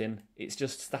being passed in, it's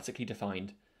just statically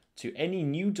defined to any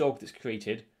new dog that's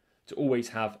created to always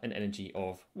have an energy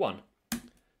of 1.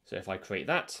 So if I create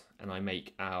that and I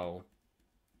make our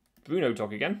Bruno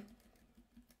dog again,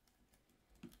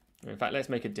 in fact let's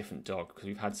make a different dog because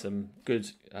we've had some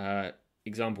good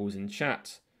examples in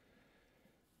chat.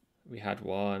 We had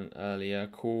one earlier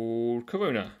called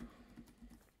Corona,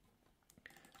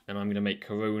 and I'm going to make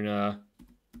Corona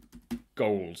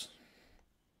gold.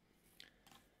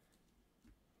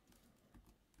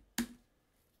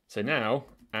 So now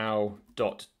our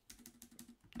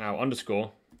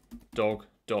underscore dog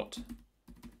dot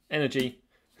energy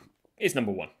is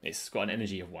number 1. It's got an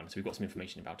energy of 1, so we've got some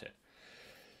information about it.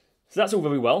 So that's all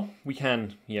very well. We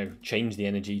can, change the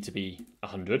energy to be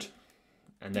 100,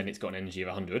 and then it's got an energy of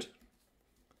 100.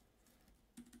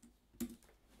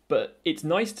 But it's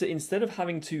nice to, instead of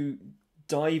having to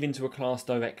dive into a class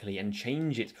directly and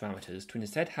change its parameters, to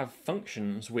instead have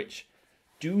functions which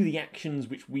do the actions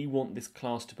which we want this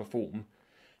class to perform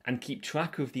and keep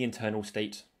track of the internal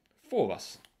state for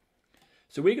us.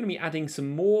 So we're going to be adding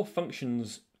some more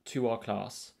functions to our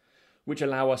class which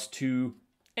allow us to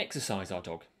exercise our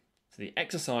dog. So the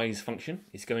exercise function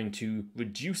is going to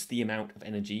reduce the amount of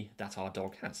energy that our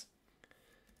dog has.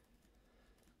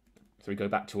 So we go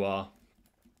back to our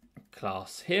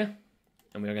class here,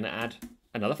 and we're going to add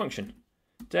another function,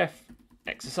 def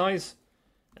exercise.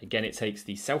 Again, it takes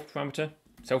the self parameter,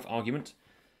 self argument.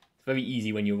 It's very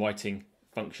easy when you're writing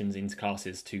functions into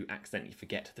classes to accidentally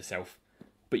forget the self,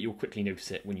 but you'll quickly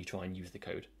notice it when you try and use the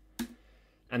code.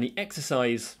 And the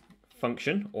exercise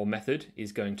function or method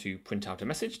is going to print out a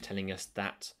message telling us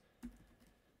that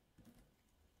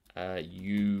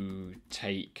you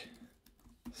take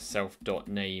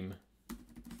self.name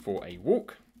for a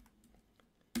walk.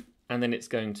 And then it's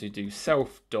going to do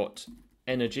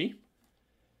self.energy.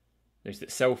 Notice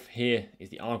that self here is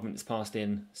the argument that's passed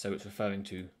in, so it's going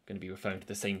to be referring to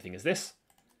the same thing as this.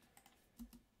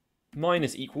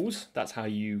 Minus equals, that's how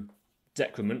you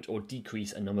decrement or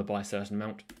decrease a number by a certain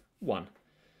amount, 1.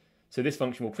 So this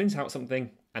function will print out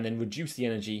something and then reduce the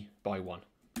energy by 1.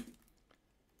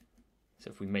 So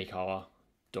if we make our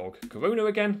dog Corona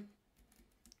again,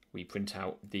 we print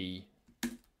out the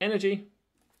energy.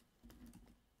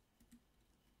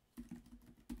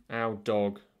 Our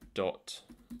dog dot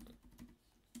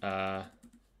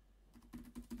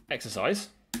exercise.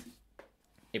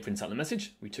 It prints out the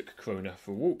message. We took Corona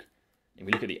for a walk. If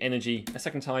we look at the energy a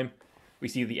second time, we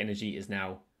see the energy is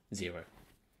now 0.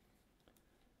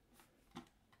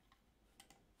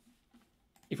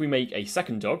 If we make a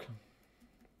second dog,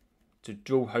 to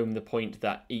draw home the point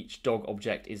that each dog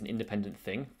object is an independent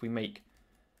thing, if we make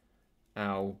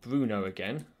our Bruno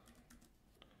again,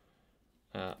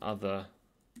 other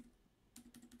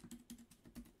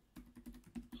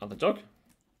dog,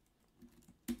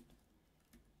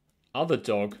 other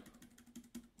dog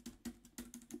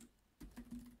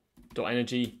dot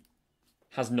energy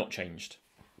has not changed.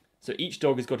 So each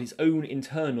dog has got its own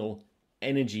internal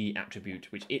energy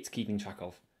attribute which it's keeping track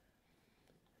of.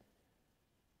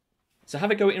 So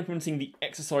have a go at implementing the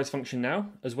exercise function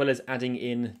now, as well as adding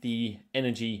in the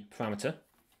energy parameter.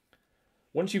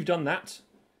 Once you've done that,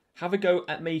 have a go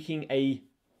at making a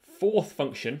fourth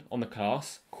function on the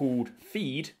class called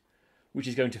feed, which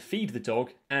is going to feed the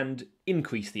dog and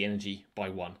increase the energy by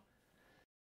 1.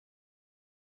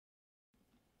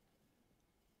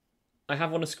 I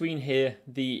have on a screen here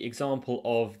the example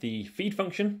of the feed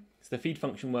function. So the feed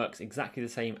function works exactly the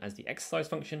same as the exercise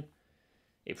function.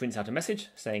 It prints out a message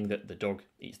saying that the dog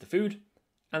eats the food,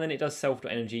 and then it does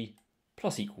self.energy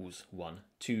plus equals 1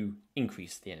 to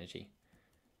increase the energy.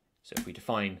 So if we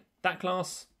define that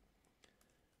class,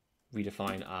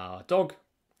 redefine our dog,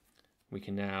 we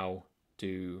can now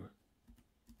do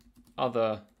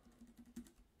other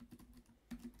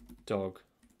dog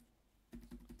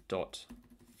dot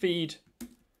feed,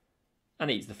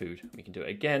 and it eats the food. We can do it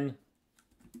again,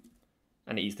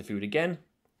 and it eats the food again,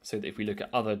 so that if we look at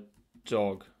other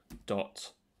dog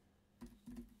dot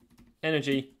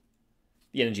energy,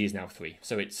 the energy is now 3.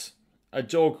 So it's a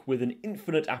dog with an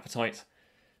infinite appetite,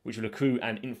 which will accrue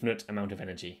an infinite amount of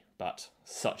energy. But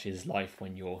such is life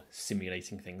when you're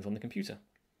simulating things on the computer.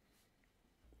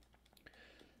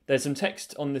 There's some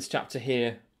text on this chapter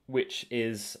here, which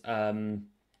is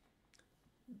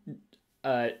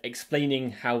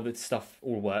explaining how this stuff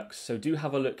all works. So do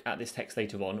have a look at this text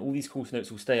later on. All these course notes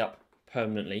will stay up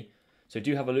permanently. So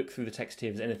do have a look through the text here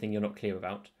if there's anything you're not clear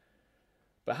about.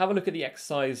 But have a look at the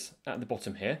exercise at the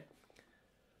bottom here.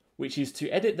 which is to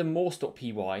edit the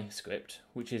morse.py script,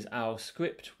 which is our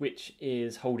script which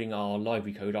is holding our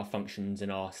library code, our functions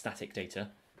and our static data,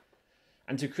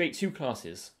 and to create two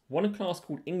classes. One a class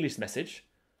called English message,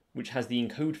 which has the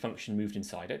encode function moved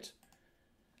inside it,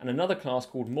 and another class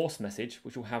called Morse message,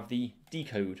 which will have the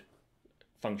decode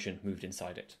function moved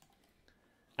inside it.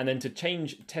 And then to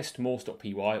change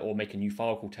test.morse.py or make a new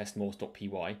file called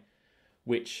test.morse.py,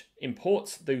 which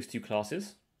imports those two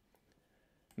classes,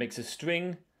 makes a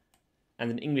string and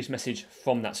an English message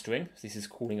from that string. So this is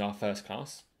calling our first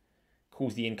class.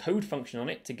 Calls the encode function on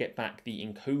it to get back the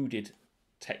encoded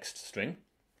text string.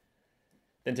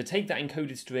 Then to take that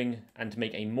encoded string and to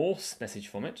make a Morse message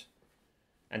from it,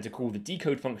 and to call the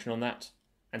decode function on that,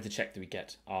 and to check that we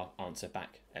get our answer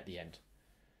back at the end.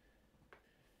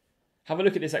 Have a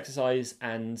look at this exercise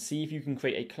and see if you can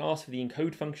create a class for the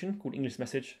encode function called English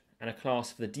message and a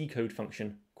class for the decode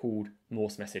function called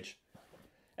Morse message.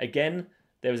 Again,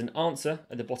 there is an answer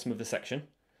at the bottom of the section,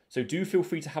 so do feel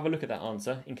free to have a look at that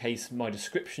answer in case my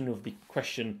description of the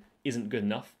question isn't good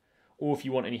enough, or if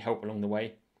you want any help along the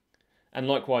way. And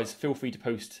likewise, feel free to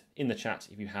post in the chat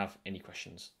if you have any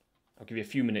questions. I'll give you a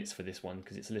few minutes for this one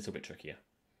because it's a little bit trickier.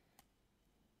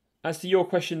 As to your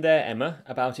question there, Emma,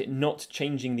 about it not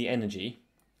changing the energy,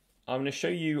 I'm going to show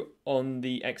you on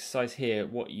the exercise here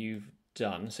what you've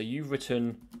done. So you've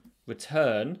written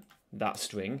return that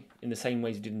string in the same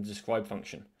way as you did in the describe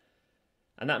function.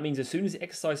 And that means as soon as the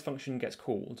exercise function gets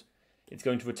called, it's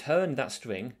going to return that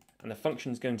string and the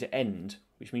function is going to end,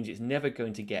 which means it's never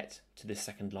going to get to this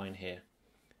second line here.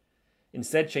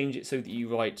 Instead, change it so that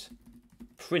you write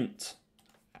print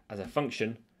as a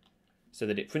function so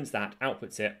that it prints that,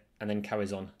 outputs it, and then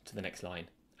carries on to the next line.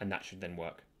 And that should then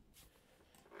work.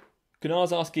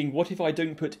 Gunar's asking, what if I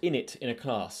don't put init in a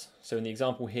class? So in the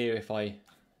example here, if I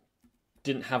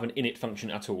didn't have an init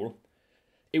function at all,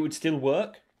 it would still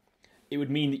work. It would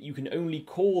mean that you can only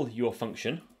call your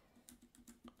function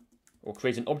or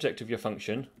create an object of your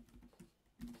function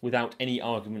without any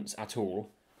arguments at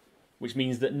all, which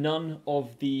means that none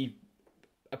of the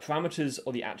parameters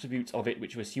or the attributes of it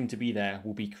which are assumed to be there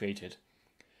will be created.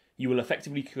 You will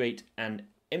effectively create an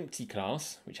empty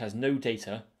class which has no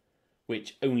data,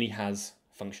 which only has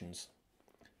functions.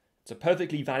 It's a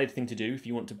perfectly valid thing to do if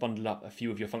you want to bundle up a few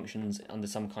of your functions under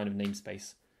some kind of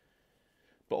namespace.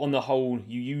 But on the whole,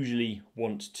 you usually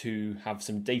want to have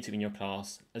some data in your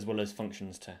class as well as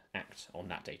functions to act on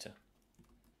that data.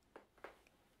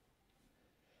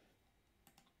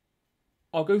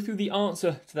 I'll go through the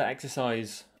answer to that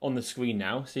exercise on the screen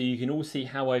now, so you can all see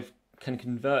how I can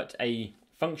convert a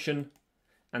function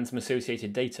and some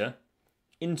associated data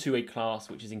into a class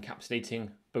which is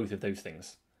encapsulating both of those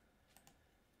things.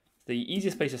 The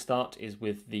easiest place to start is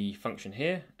with the function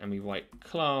here, and we write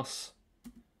class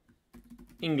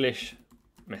English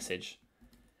message.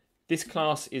 This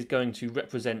class is going to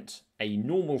represent a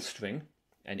normal string,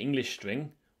 an English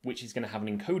string, which is going to have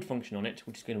an encode function on it,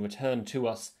 which is going to return to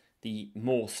us the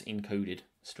Morse encoded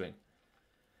string.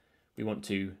 We want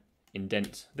to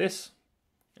indent this,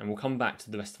 and we'll come back to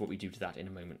the rest of what we do to that in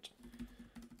a moment.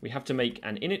 We have to make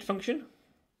an init function,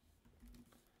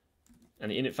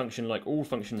 and the init function, like all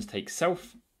functions, takes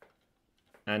self,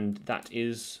 and that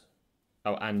is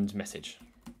and message.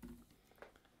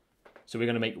 So we're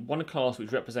going to make one class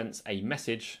which represents a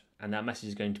message, and that message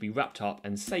is going to be wrapped up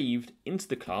and saved into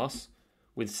the class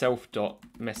with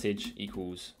self.message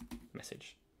equals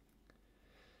message.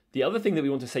 The other thing that we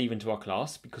want to save into our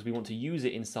class, because we want to use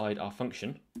it inside our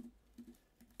function,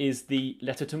 is the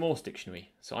letter to Morse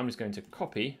dictionary. So I'm just going to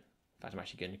copy, in fact I'm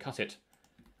actually going to cut it,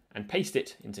 and paste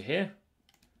it into here,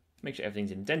 make sure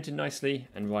everything's indented nicely,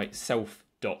 and write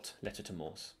self.letter to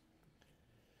Morse.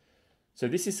 So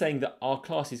this is saying that our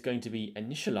class is going to be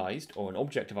initialized, or an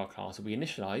object of our class will be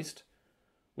initialized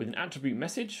with an attribute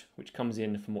message, which comes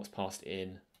in from what's passed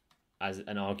in as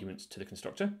an argument to the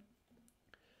constructor,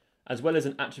 as well as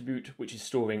an attribute which is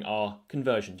storing our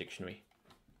conversion dictionary.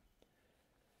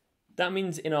 That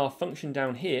means in our function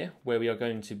down here, where we are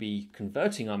going to be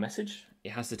converting our message,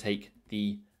 it has to take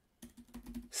the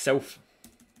self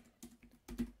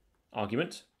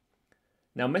argument.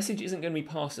 Now message isn't going to be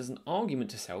passed as an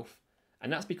argument to self,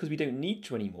 and that's because we don't need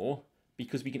to anymore,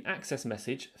 because we can access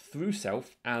message through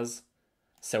self as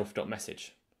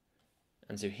self.message.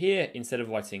 And so here, instead of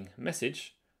writing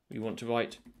message, we want to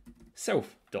write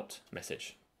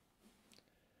self.message.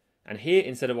 And here,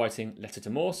 instead of writing letter to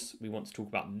Morse, we want to talk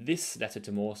about this letter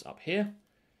to Morse up here.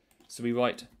 So we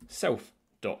write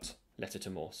self.letter to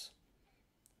Morse.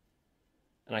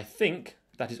 And I think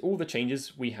that is all the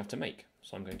changes we have to make.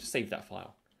 So I'm going to save that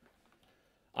file.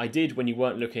 I did, when you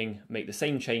weren't looking, make the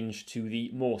same change to the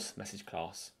Morse message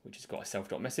class, which has got a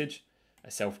self.message,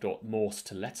 a self.morse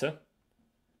to letter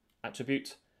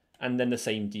attribute, and then the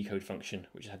same decode function,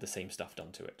 which had the same stuff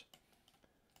done to it.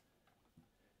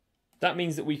 That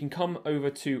means that we can come over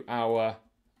to our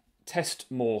test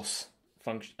Morse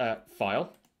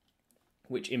file,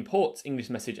 which imports English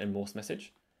message and Morse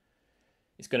message.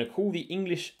 It's going to call the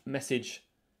English message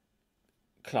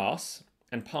class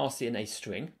and pass in a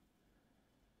string.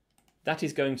 That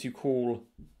is going to call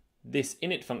this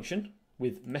init function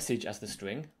with message as the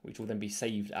string, which will then be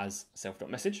saved as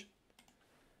self.message.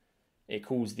 It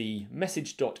calls the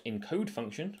message.encode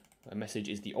function, where message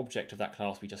is the object of that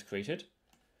class we just created,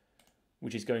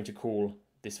 which is going to call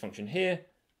this function here,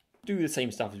 do the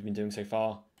same stuff as we've been doing so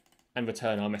far, and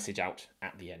return our message out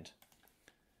at the end.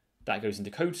 That goes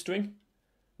into code string.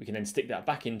 We can then stick that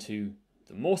back into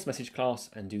the Morse message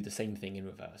class and do the same thing in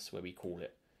reverse, where we call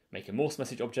it, make a Morse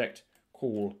message object,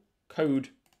 call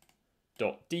code.decode,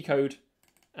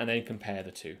 and then compare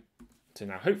the two. So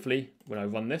now hopefully when I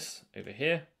run this over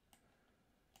here,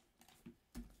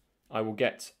 I will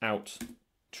get out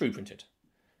true printed.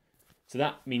 So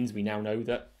that means we now know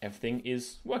that everything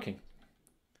is working.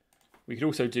 We could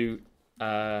also do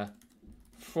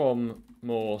from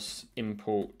Morse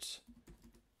import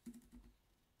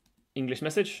English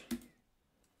message,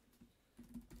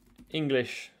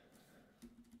 English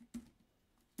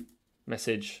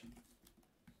message.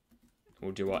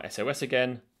 We'll do our SOS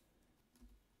again.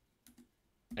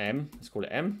 Let's call it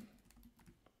M.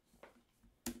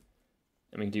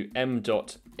 And we can do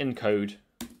m.encode,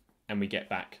 and we get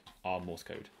back our Morse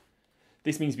code.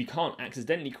 This means we can't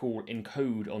accidentally call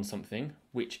encode on something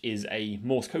which is a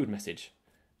Morse code message,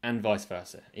 and vice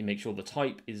versa. It makes sure the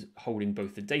type is holding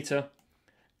both the data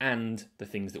and the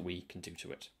things that we can do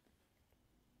to it.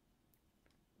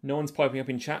 No one's piping up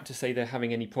in chat to say they're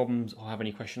having any problems or have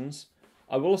any questions.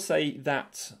 I will say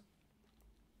that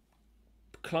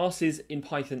classes in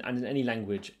Python and in any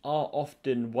language are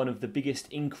often one of the biggest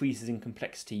increases in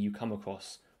complexity you come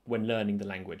across when learning the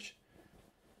language.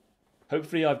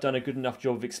 Hopefully I've done a good enough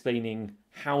job of explaining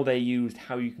how they're used,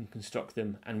 how you can construct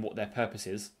them, and what their purpose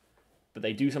is, but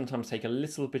they do sometimes take a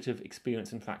little bit of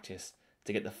experience and practice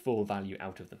to get the full value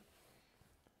out of them.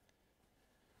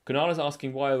 Kunal is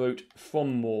asking why I wrote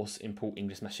from Morse import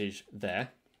English message there.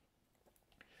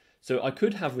 So I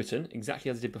could have written,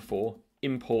 exactly as I did before,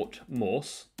 import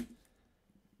Morse,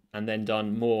 and then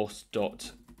done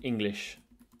Morse.English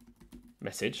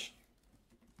message,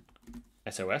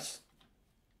 SOS.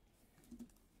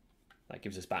 That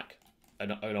gives us back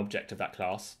an object of that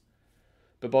class.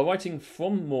 But by writing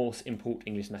from Morse import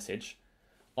English message,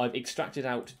 I've extracted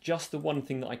out just the one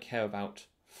thing that I care about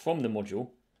from the module,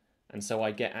 and so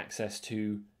I get access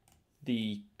to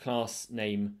the class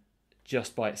name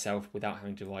just by itself without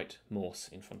having to write Morse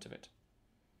in front of it.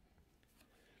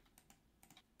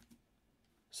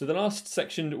 So the last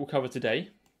section that we'll cover today,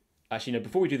 actually no,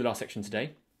 before we do the last section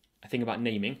today, a thing about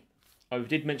naming. I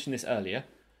did mention this earlier,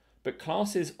 but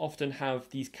classes often have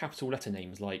these capital letter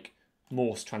names like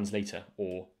Morse translator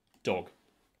or dog.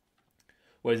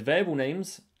 Whereas variable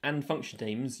names and function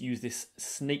names use this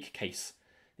snake case.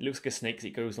 It looks like a snake because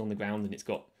it goes on the ground and it's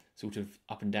got sort of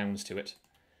up and downs to it.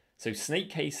 So snake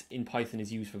case in Python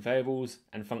is used for variables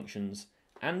and functions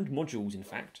and modules, in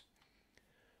fact.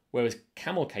 Whereas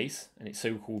camel case, and it's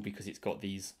so called because it's got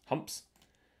these humps,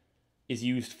 is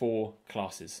used for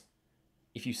classes.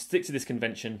 If you stick to this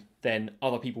convention, then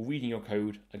other people reading your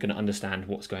code are going to understand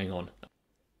what's going on.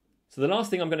 So the last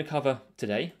thing I'm going to cover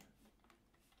today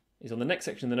is on the next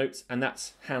section of the notes, and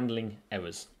that's handling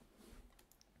errors.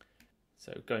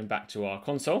 So going back to our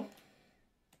console,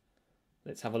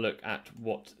 let's have a look at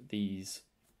what these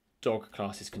dog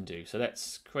classes can do. So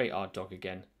let's create our dog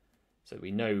again so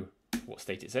we know what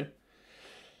state it's in.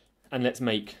 And let's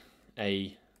make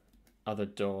a other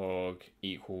dog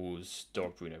equals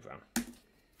dog Bruno Brown.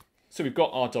 So we've got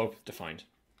our dog defined.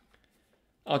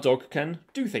 Our dog can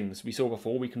do things. We saw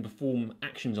before, we can perform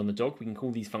actions on the dog. We can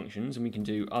call these functions, and we can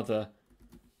do other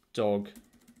dog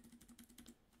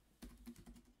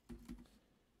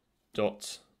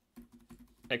dot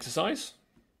exercise.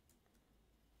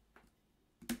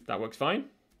 That works fine.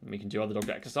 And we can do other dog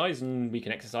dot exercise, and we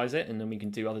can exercise it, and then we can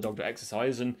do other dog dot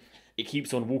exercise, and it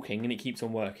keeps on walking and it keeps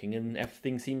on working, and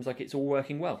everything seems like it's all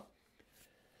working well.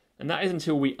 And that is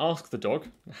until we ask the dog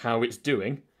how it's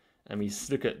doing, and we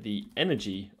look at the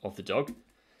energy of the dog,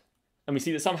 and we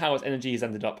see that somehow its energy has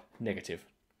ended up negative.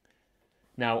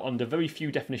 Now, under very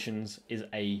few definitions is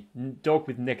a dog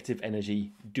with negative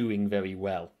energy doing very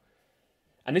well.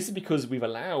 And this is because we've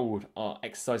allowed our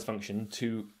exercise function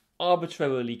to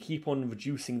arbitrarily keep on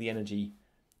reducing the energy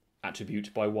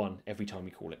attribute by 1 every time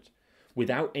we call it,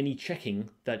 without any checking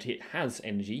that it has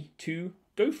energy to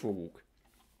go for a walk.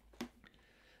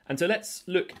 And so let's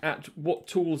look at what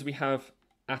tools we have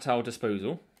at our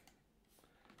disposal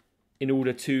in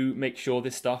order to make sure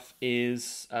this stuff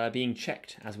is being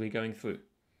checked as we're going through.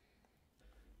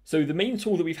 So the main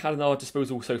tool that we've had at our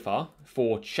disposal so far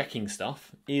for checking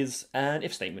stuff is an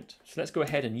if statement. So let's go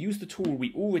ahead and use the tool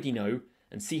we already know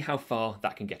and see how far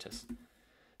that can get us.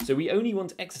 So we only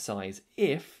want to exercise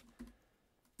if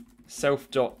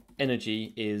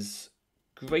self.energy is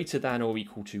greater than or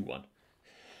equal to 1.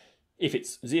 If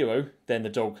it's 0, then the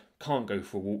dog can't go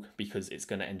for a walk because it's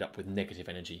going to end up with negative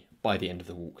energy by the end of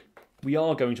the walk. We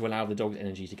are going to allow the dog's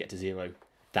energy to get to 0.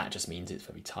 That just means it's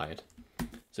very tired.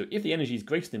 So if the energy is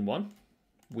greater than 1,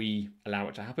 we allow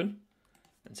it to happen.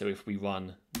 And so if we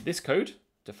run this code,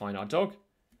 define our dog,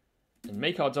 and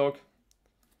make our dog,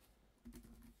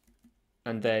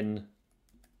 and then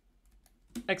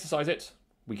exercise it,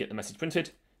 we get the message printed.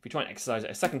 If we try and exercise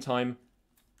it a second time,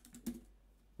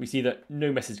 we see that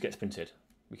no message gets printed.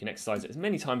 We can exercise it as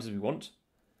many times as we want.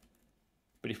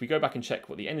 But if we go back and check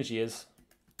what the energy is,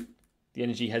 the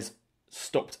energy has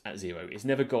stopped at 0. It's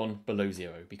never gone below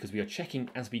 0 because we are checking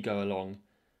as we go along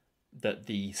that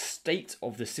the state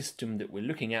of the system that we're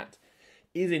looking at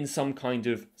is in some kind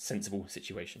of sensible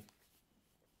situation.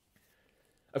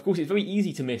 Of course, it's very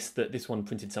easy to miss that this one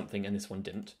printed something and this one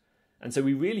didn't. And so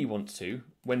we really want to,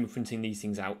 when we're printing these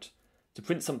things out, to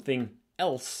print something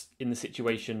else in the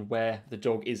situation where the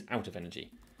dog is out of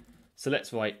energy. So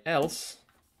let's write else,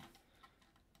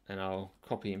 and I'll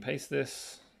copy and paste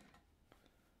this.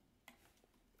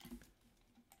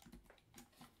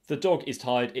 The dog is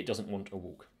tired, it doesn't want a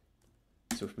walk.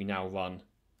 So if we now run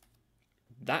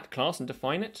that class and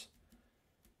define it,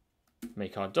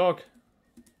 make our dog,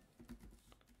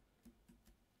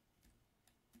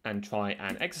 and try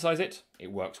and exercise it,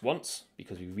 it works once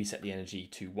because we reset the energy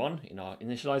to 1 in our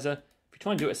initializer. If we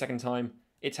try and do it a second time,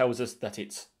 it tells us that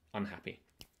it's unhappy.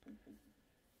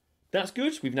 That's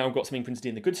good. We've now got something printed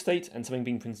in the good state and something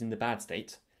being printed in the bad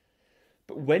state.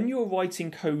 But when you're writing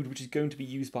code which is going to be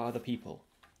used by other people,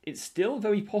 it's still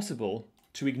very possible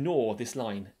to ignore this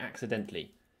line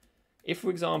accidentally. If,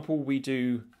 for example, we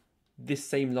do this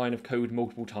same line of code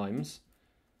multiple times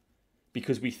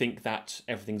because we think that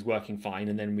everything's working fine,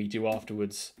 and then we do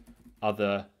afterwards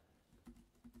other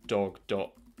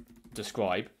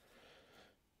dog.describe,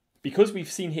 because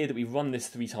we've seen here that we've run this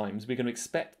 3 times, we're going to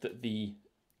expect that the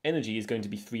energy is going to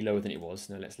be 3 lower than it was.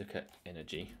 Now let's look at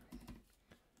energy.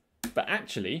 But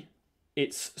actually,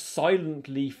 it's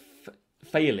silently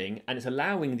failing, and it's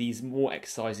allowing these more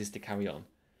exercises to carry on.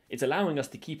 It's allowing us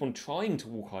to keep on trying to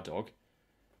walk our dog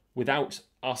without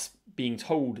us being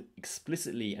told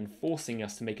explicitly and forcing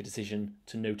us to make a decision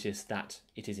to notice that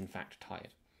it is in fact tired.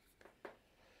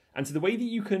 And so the way that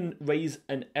you can raise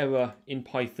an error in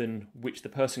Python which the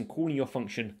person calling your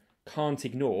function can't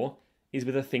ignore is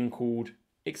with a thing called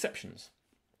exceptions.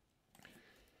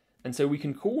 And so we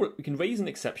can raise an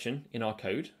exception in our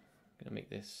code. I'm going to make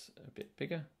this a bit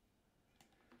bigger.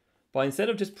 By instead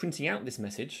of just printing out this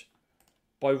message,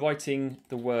 by writing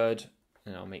the word,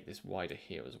 and I'll make this wider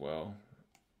here as well,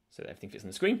 so that everything fits on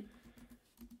the screen,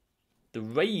 the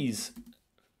raise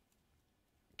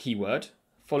keyword,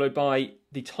 followed by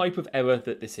the type of error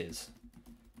that this is.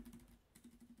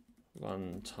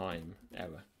 Runtime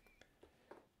error.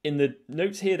 In the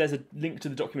notes here, there's a link to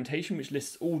the documentation which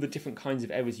lists all the different kinds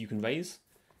of errors you can raise.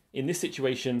 In this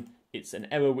situation, it's an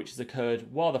error which has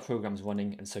occurred while the program's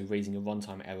running, and so raising a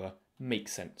runtime error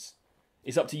makes sense.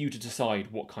 It's up to you to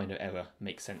decide what kind of error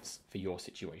makes sense for your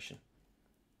situation.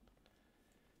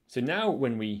 So now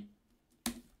when we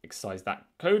exercise that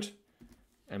code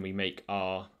and we make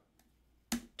our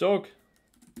dog,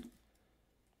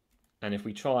 and if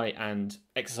we try and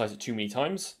exercise it too many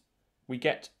times, we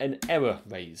get an error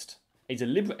raised, a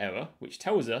deliberate error which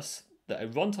tells us that a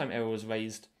runtime error was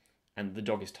raised and the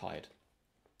dog is tired.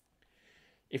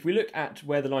 If we look at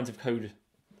where the lines of code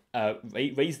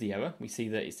raise the error, we see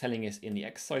that it's telling us in the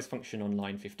exercise function on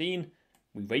line 15,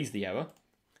 we raise the error,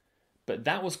 but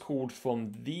that was called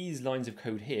from these lines of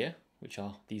code here, which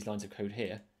are these lines of code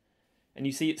here, and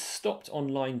you see it's stopped on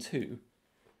line 2.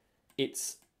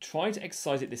 It's tried to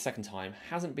exercise it this second time,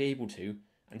 hasn't been able to,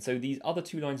 and so these other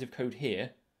 2 lines of code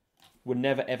here will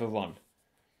never ever run.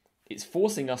 It's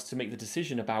forcing us to make the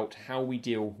decision about how we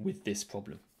deal with this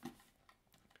problem.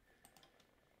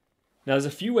 Now there's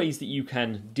a few ways that you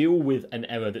can deal with an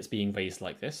error that's being raised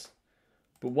like this,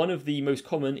 but one of the most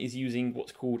common is using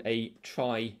what's called a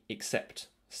try except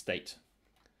state.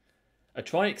 A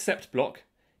try except block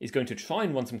is going to try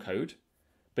and run some code,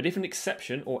 but if an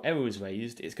exception or error is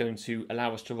raised, it's going to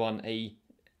allow us to run a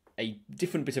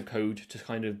different bit of code to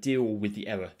kind of deal with the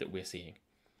error that we're seeing.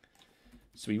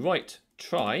 So we write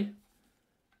try,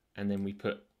 and then we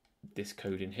put this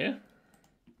code in here.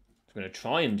 So I'm going to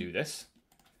try and do this,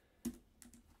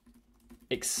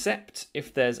 except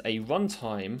if there's a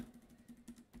runtime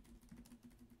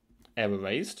error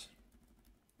raised,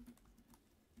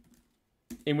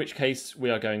 in which case we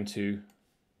are going to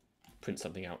print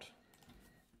something out.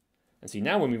 And see,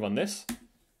 now when we run this,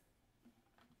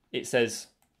 it says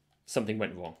something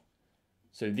went wrong.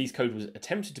 So this code was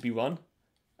attempted to be run,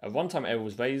 a runtime error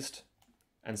was raised,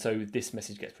 and so this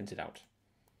message gets printed out.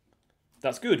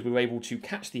 That's good, we were able to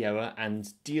catch the error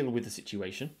and deal with the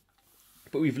situation,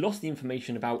 but we've lost the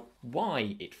information about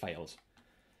why it failed.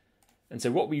 And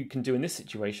so what we can do in this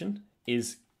situation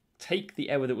is take the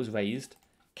error that was raised,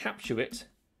 capture it,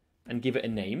 and give it a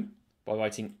name by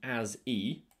writing as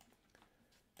E.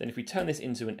 Then if we turn this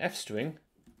into an F string,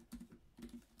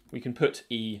 we can put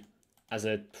E as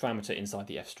a parameter inside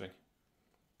the F string.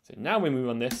 So now when we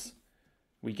run this,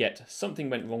 we get something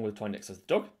went wrong with trying to access the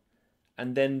dog,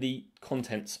 and then the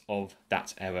contents of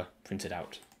that error printed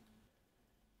out.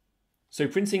 So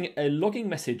printing a logging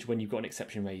message when you've got an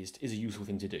exception raised is a useful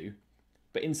thing to do,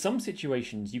 but in some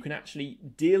situations you can actually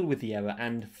deal with the error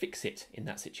and fix it in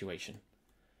that situation.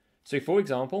 So for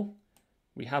example,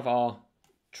 we have our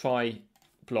try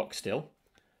block still,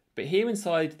 but here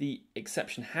inside the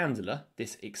exception handler,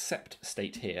 this except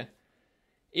state here,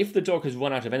 if the dog has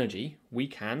run out of energy, we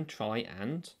can try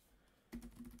and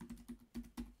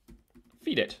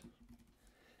feed it.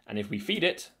 And if we feed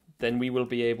it, then we will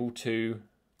be able to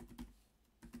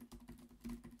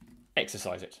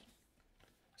exercise it.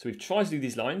 So we've tried to do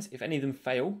these lines. If any of them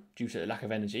fail due to a lack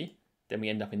of energy, then we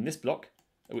end up in this block,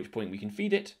 at which point we can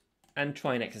feed it and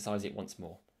try and exercise it once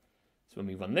more. So when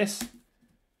we run this,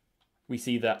 we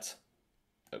see that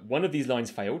one of these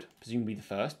lines failed, presumably the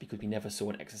first, because we never saw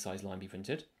an exercise line be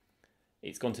printed.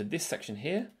 It's gone to this section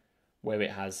here, where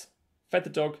it has fed the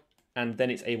dog, and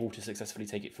then it's able to successfully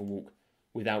take it for a walk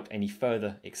without any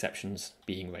further exceptions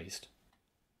being raised.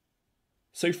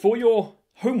 So for your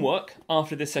homework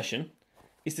after this session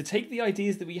is to take the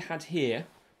ideas that we had here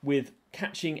with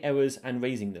catching errors and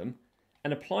raising them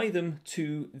and apply them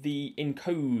to the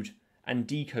encode and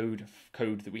decode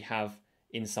code that we have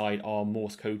inside our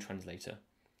Morse code translator.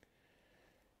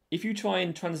 If you try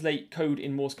and translate code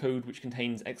in Morse code which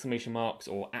contains exclamation marks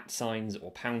or @ signs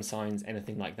or pound signs,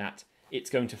 anything like that, it's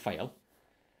going to fail.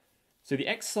 So the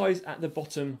exercise at the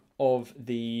bottom of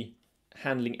the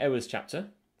handling errors chapter,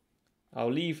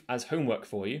 I'll leave as homework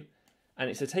for you, and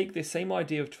it's to take this same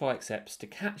idea of try excepts to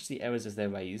catch the errors as they're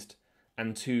raised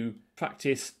and to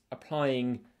practice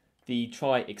applying the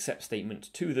try except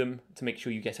statement to them to make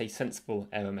sure you get a sensible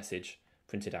error message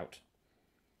printed out.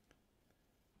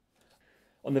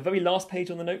 On the very last page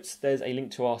on the notes, there's a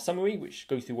link to our summary, which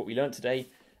goes through what we learned today,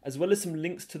 as well as some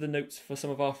links to the notes for some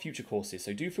of our future courses.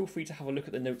 So do feel free to have a look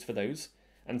at the notes for those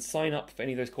and sign up for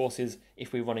any of those courses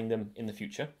if we're running them in the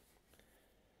future.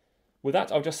 With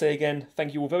that, I'll just say again,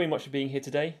 thank you all very much for being here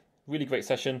today. Really great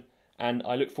session, and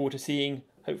I look forward to seeing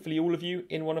hopefully all of you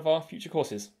in one of our future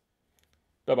courses.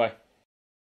 Bye-bye.